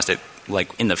 And to be honest,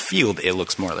 in the field, it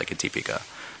looks more like a Typica.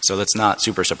 So that's not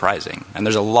super surprising. And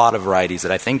there's a lot of varieties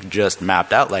that I think just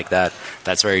mapped out like that.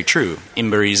 That's very true.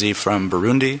 Imberizi from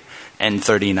Burundi,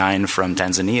 N39 from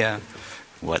Tanzania,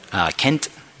 Kent,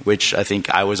 which I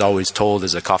think I was always told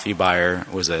as a coffee buyer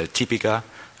was a Typica.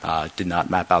 Did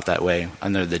not map out that way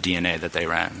under the DNA that they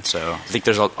ran. So I think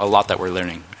there's a lot that we're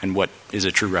learning and what is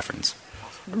a true reference.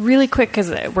 Really quick, because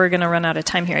we're going to run out of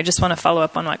time here, I just want to follow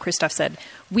up on what Christophe said.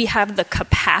 We have the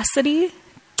capacity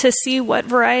to see what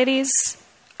varieties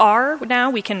are now.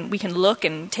 We can look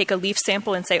and take a leaf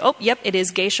sample and say, oh, yep, it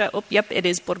is Geisha. Oh, yep, it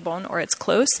is Bourbon, or it's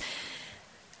close.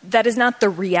 That is not the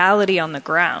reality on the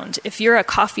ground. If you're a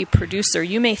coffee producer,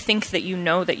 you may think that you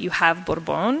know that you have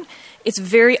Bourbon. It's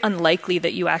very unlikely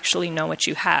that you actually know what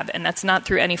you have. And that's not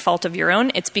through any fault of your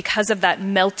own. It's because of that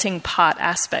melting pot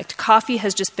aspect. Coffee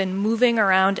has just been moving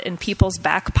around in people's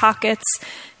back pockets,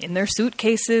 in their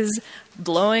suitcases,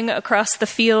 blowing across the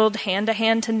field, hand to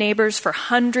hand to neighbors for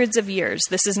hundreds of years.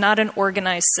 This is not an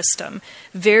organized system.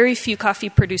 Very few coffee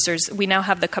producers, we now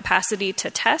have the capacity to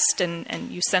test,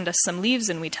 and you send us some leaves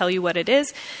and we tell you what it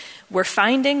is. We're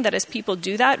finding that as people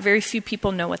do that, very few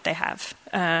people know what they have.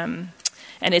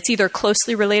 And it's either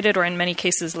closely related or in many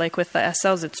cases, like with the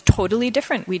SLs, it's totally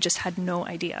different. We just had no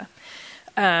idea.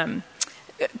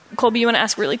 Colby, you want to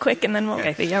ask really quick and then we'll...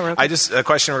 Okay, yeah, we're okay. A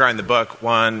question regarding the book.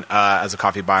 One, as a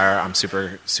coffee buyer, I'm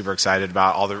super, super excited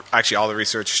about all the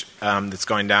research that's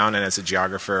going down, and as a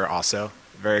geographer also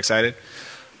very excited.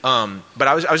 But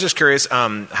I was just curious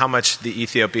how much the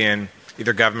Ethiopian,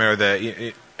 either government or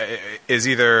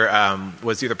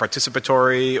was either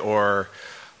participatory or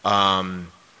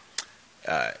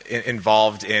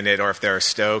involved in it, or if they're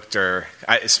stoked, or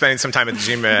spending some time at the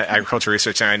Jima Agriculture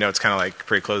Research Center. I know it's kind of like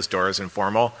pretty closed doors,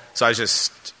 informal. So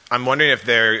I'm wondering if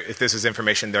this is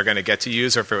information they're going to get to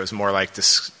use, or if it was more like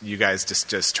this, you guys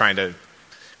just trying to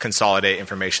consolidate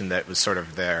information that was sort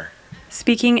of there.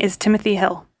 Speaking is Timothy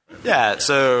Hill. Yeah,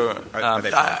 so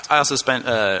I also spent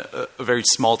a very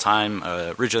small time.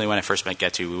 Originally, when I first met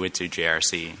Getu, we went to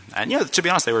JRC. And, to be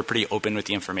honest, they were pretty open with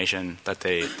the information that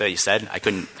they said. I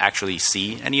couldn't actually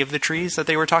see any of the trees that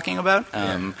they were talking about.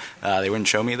 They wouldn't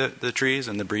show me the trees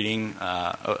and the breeding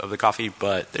of the coffee,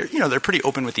 but they're pretty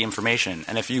open with the information.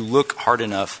 And if you look hard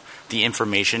enough, the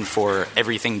information for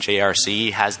everything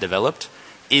JRC has developed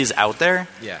is out there.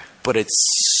 Yeah. But it's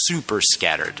super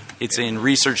scattered. It's in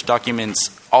research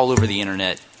documents all over the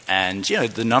internet, and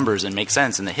the numbers and make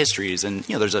sense, and the histories, and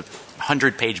there's a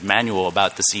 100-page manual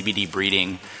about the CBD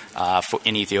breeding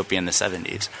in Ethiopia in the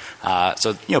 70s.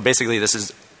 So basically this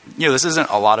isn't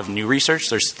a lot of new research.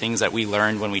 There's things that we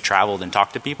learned when we traveled and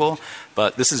talked to people,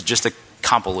 but this is just a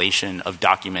compilation of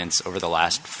documents over the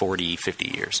last 40,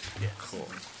 50 years. Yeah, cool.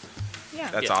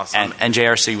 Yeah, that's awesome. And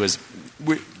JRC was.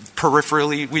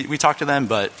 Peripherally, we talked to them,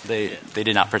 but they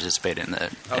did not participate in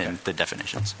the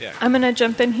definitions. Yeah. I'm going to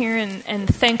jump in here and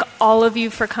thank all of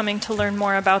you for coming to learn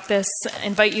more about this.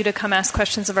 Invite you to come ask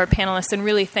questions of our panelists, and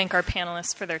really thank our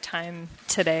panelists for their time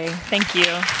today. Thank you.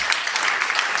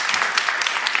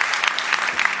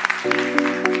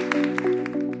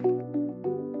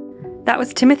 That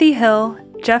was Timothy Hill,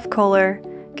 Jeff Kohler,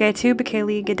 Getu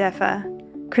Bekele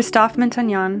Gedefa, Christophe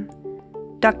Montagnon,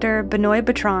 Dr. Benoit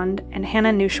Bertrand, and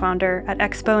Hannah Neuschwander at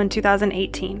Expo in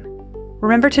 2018.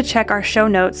 Remember to check our show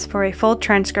notes for a full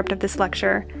transcript of this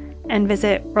lecture, and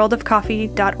visit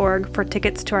worldofcoffee.org for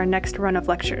tickets to our next run of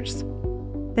lectures.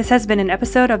 This has been an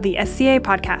episode of the SCA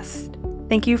podcast.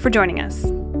 Thank you for joining us.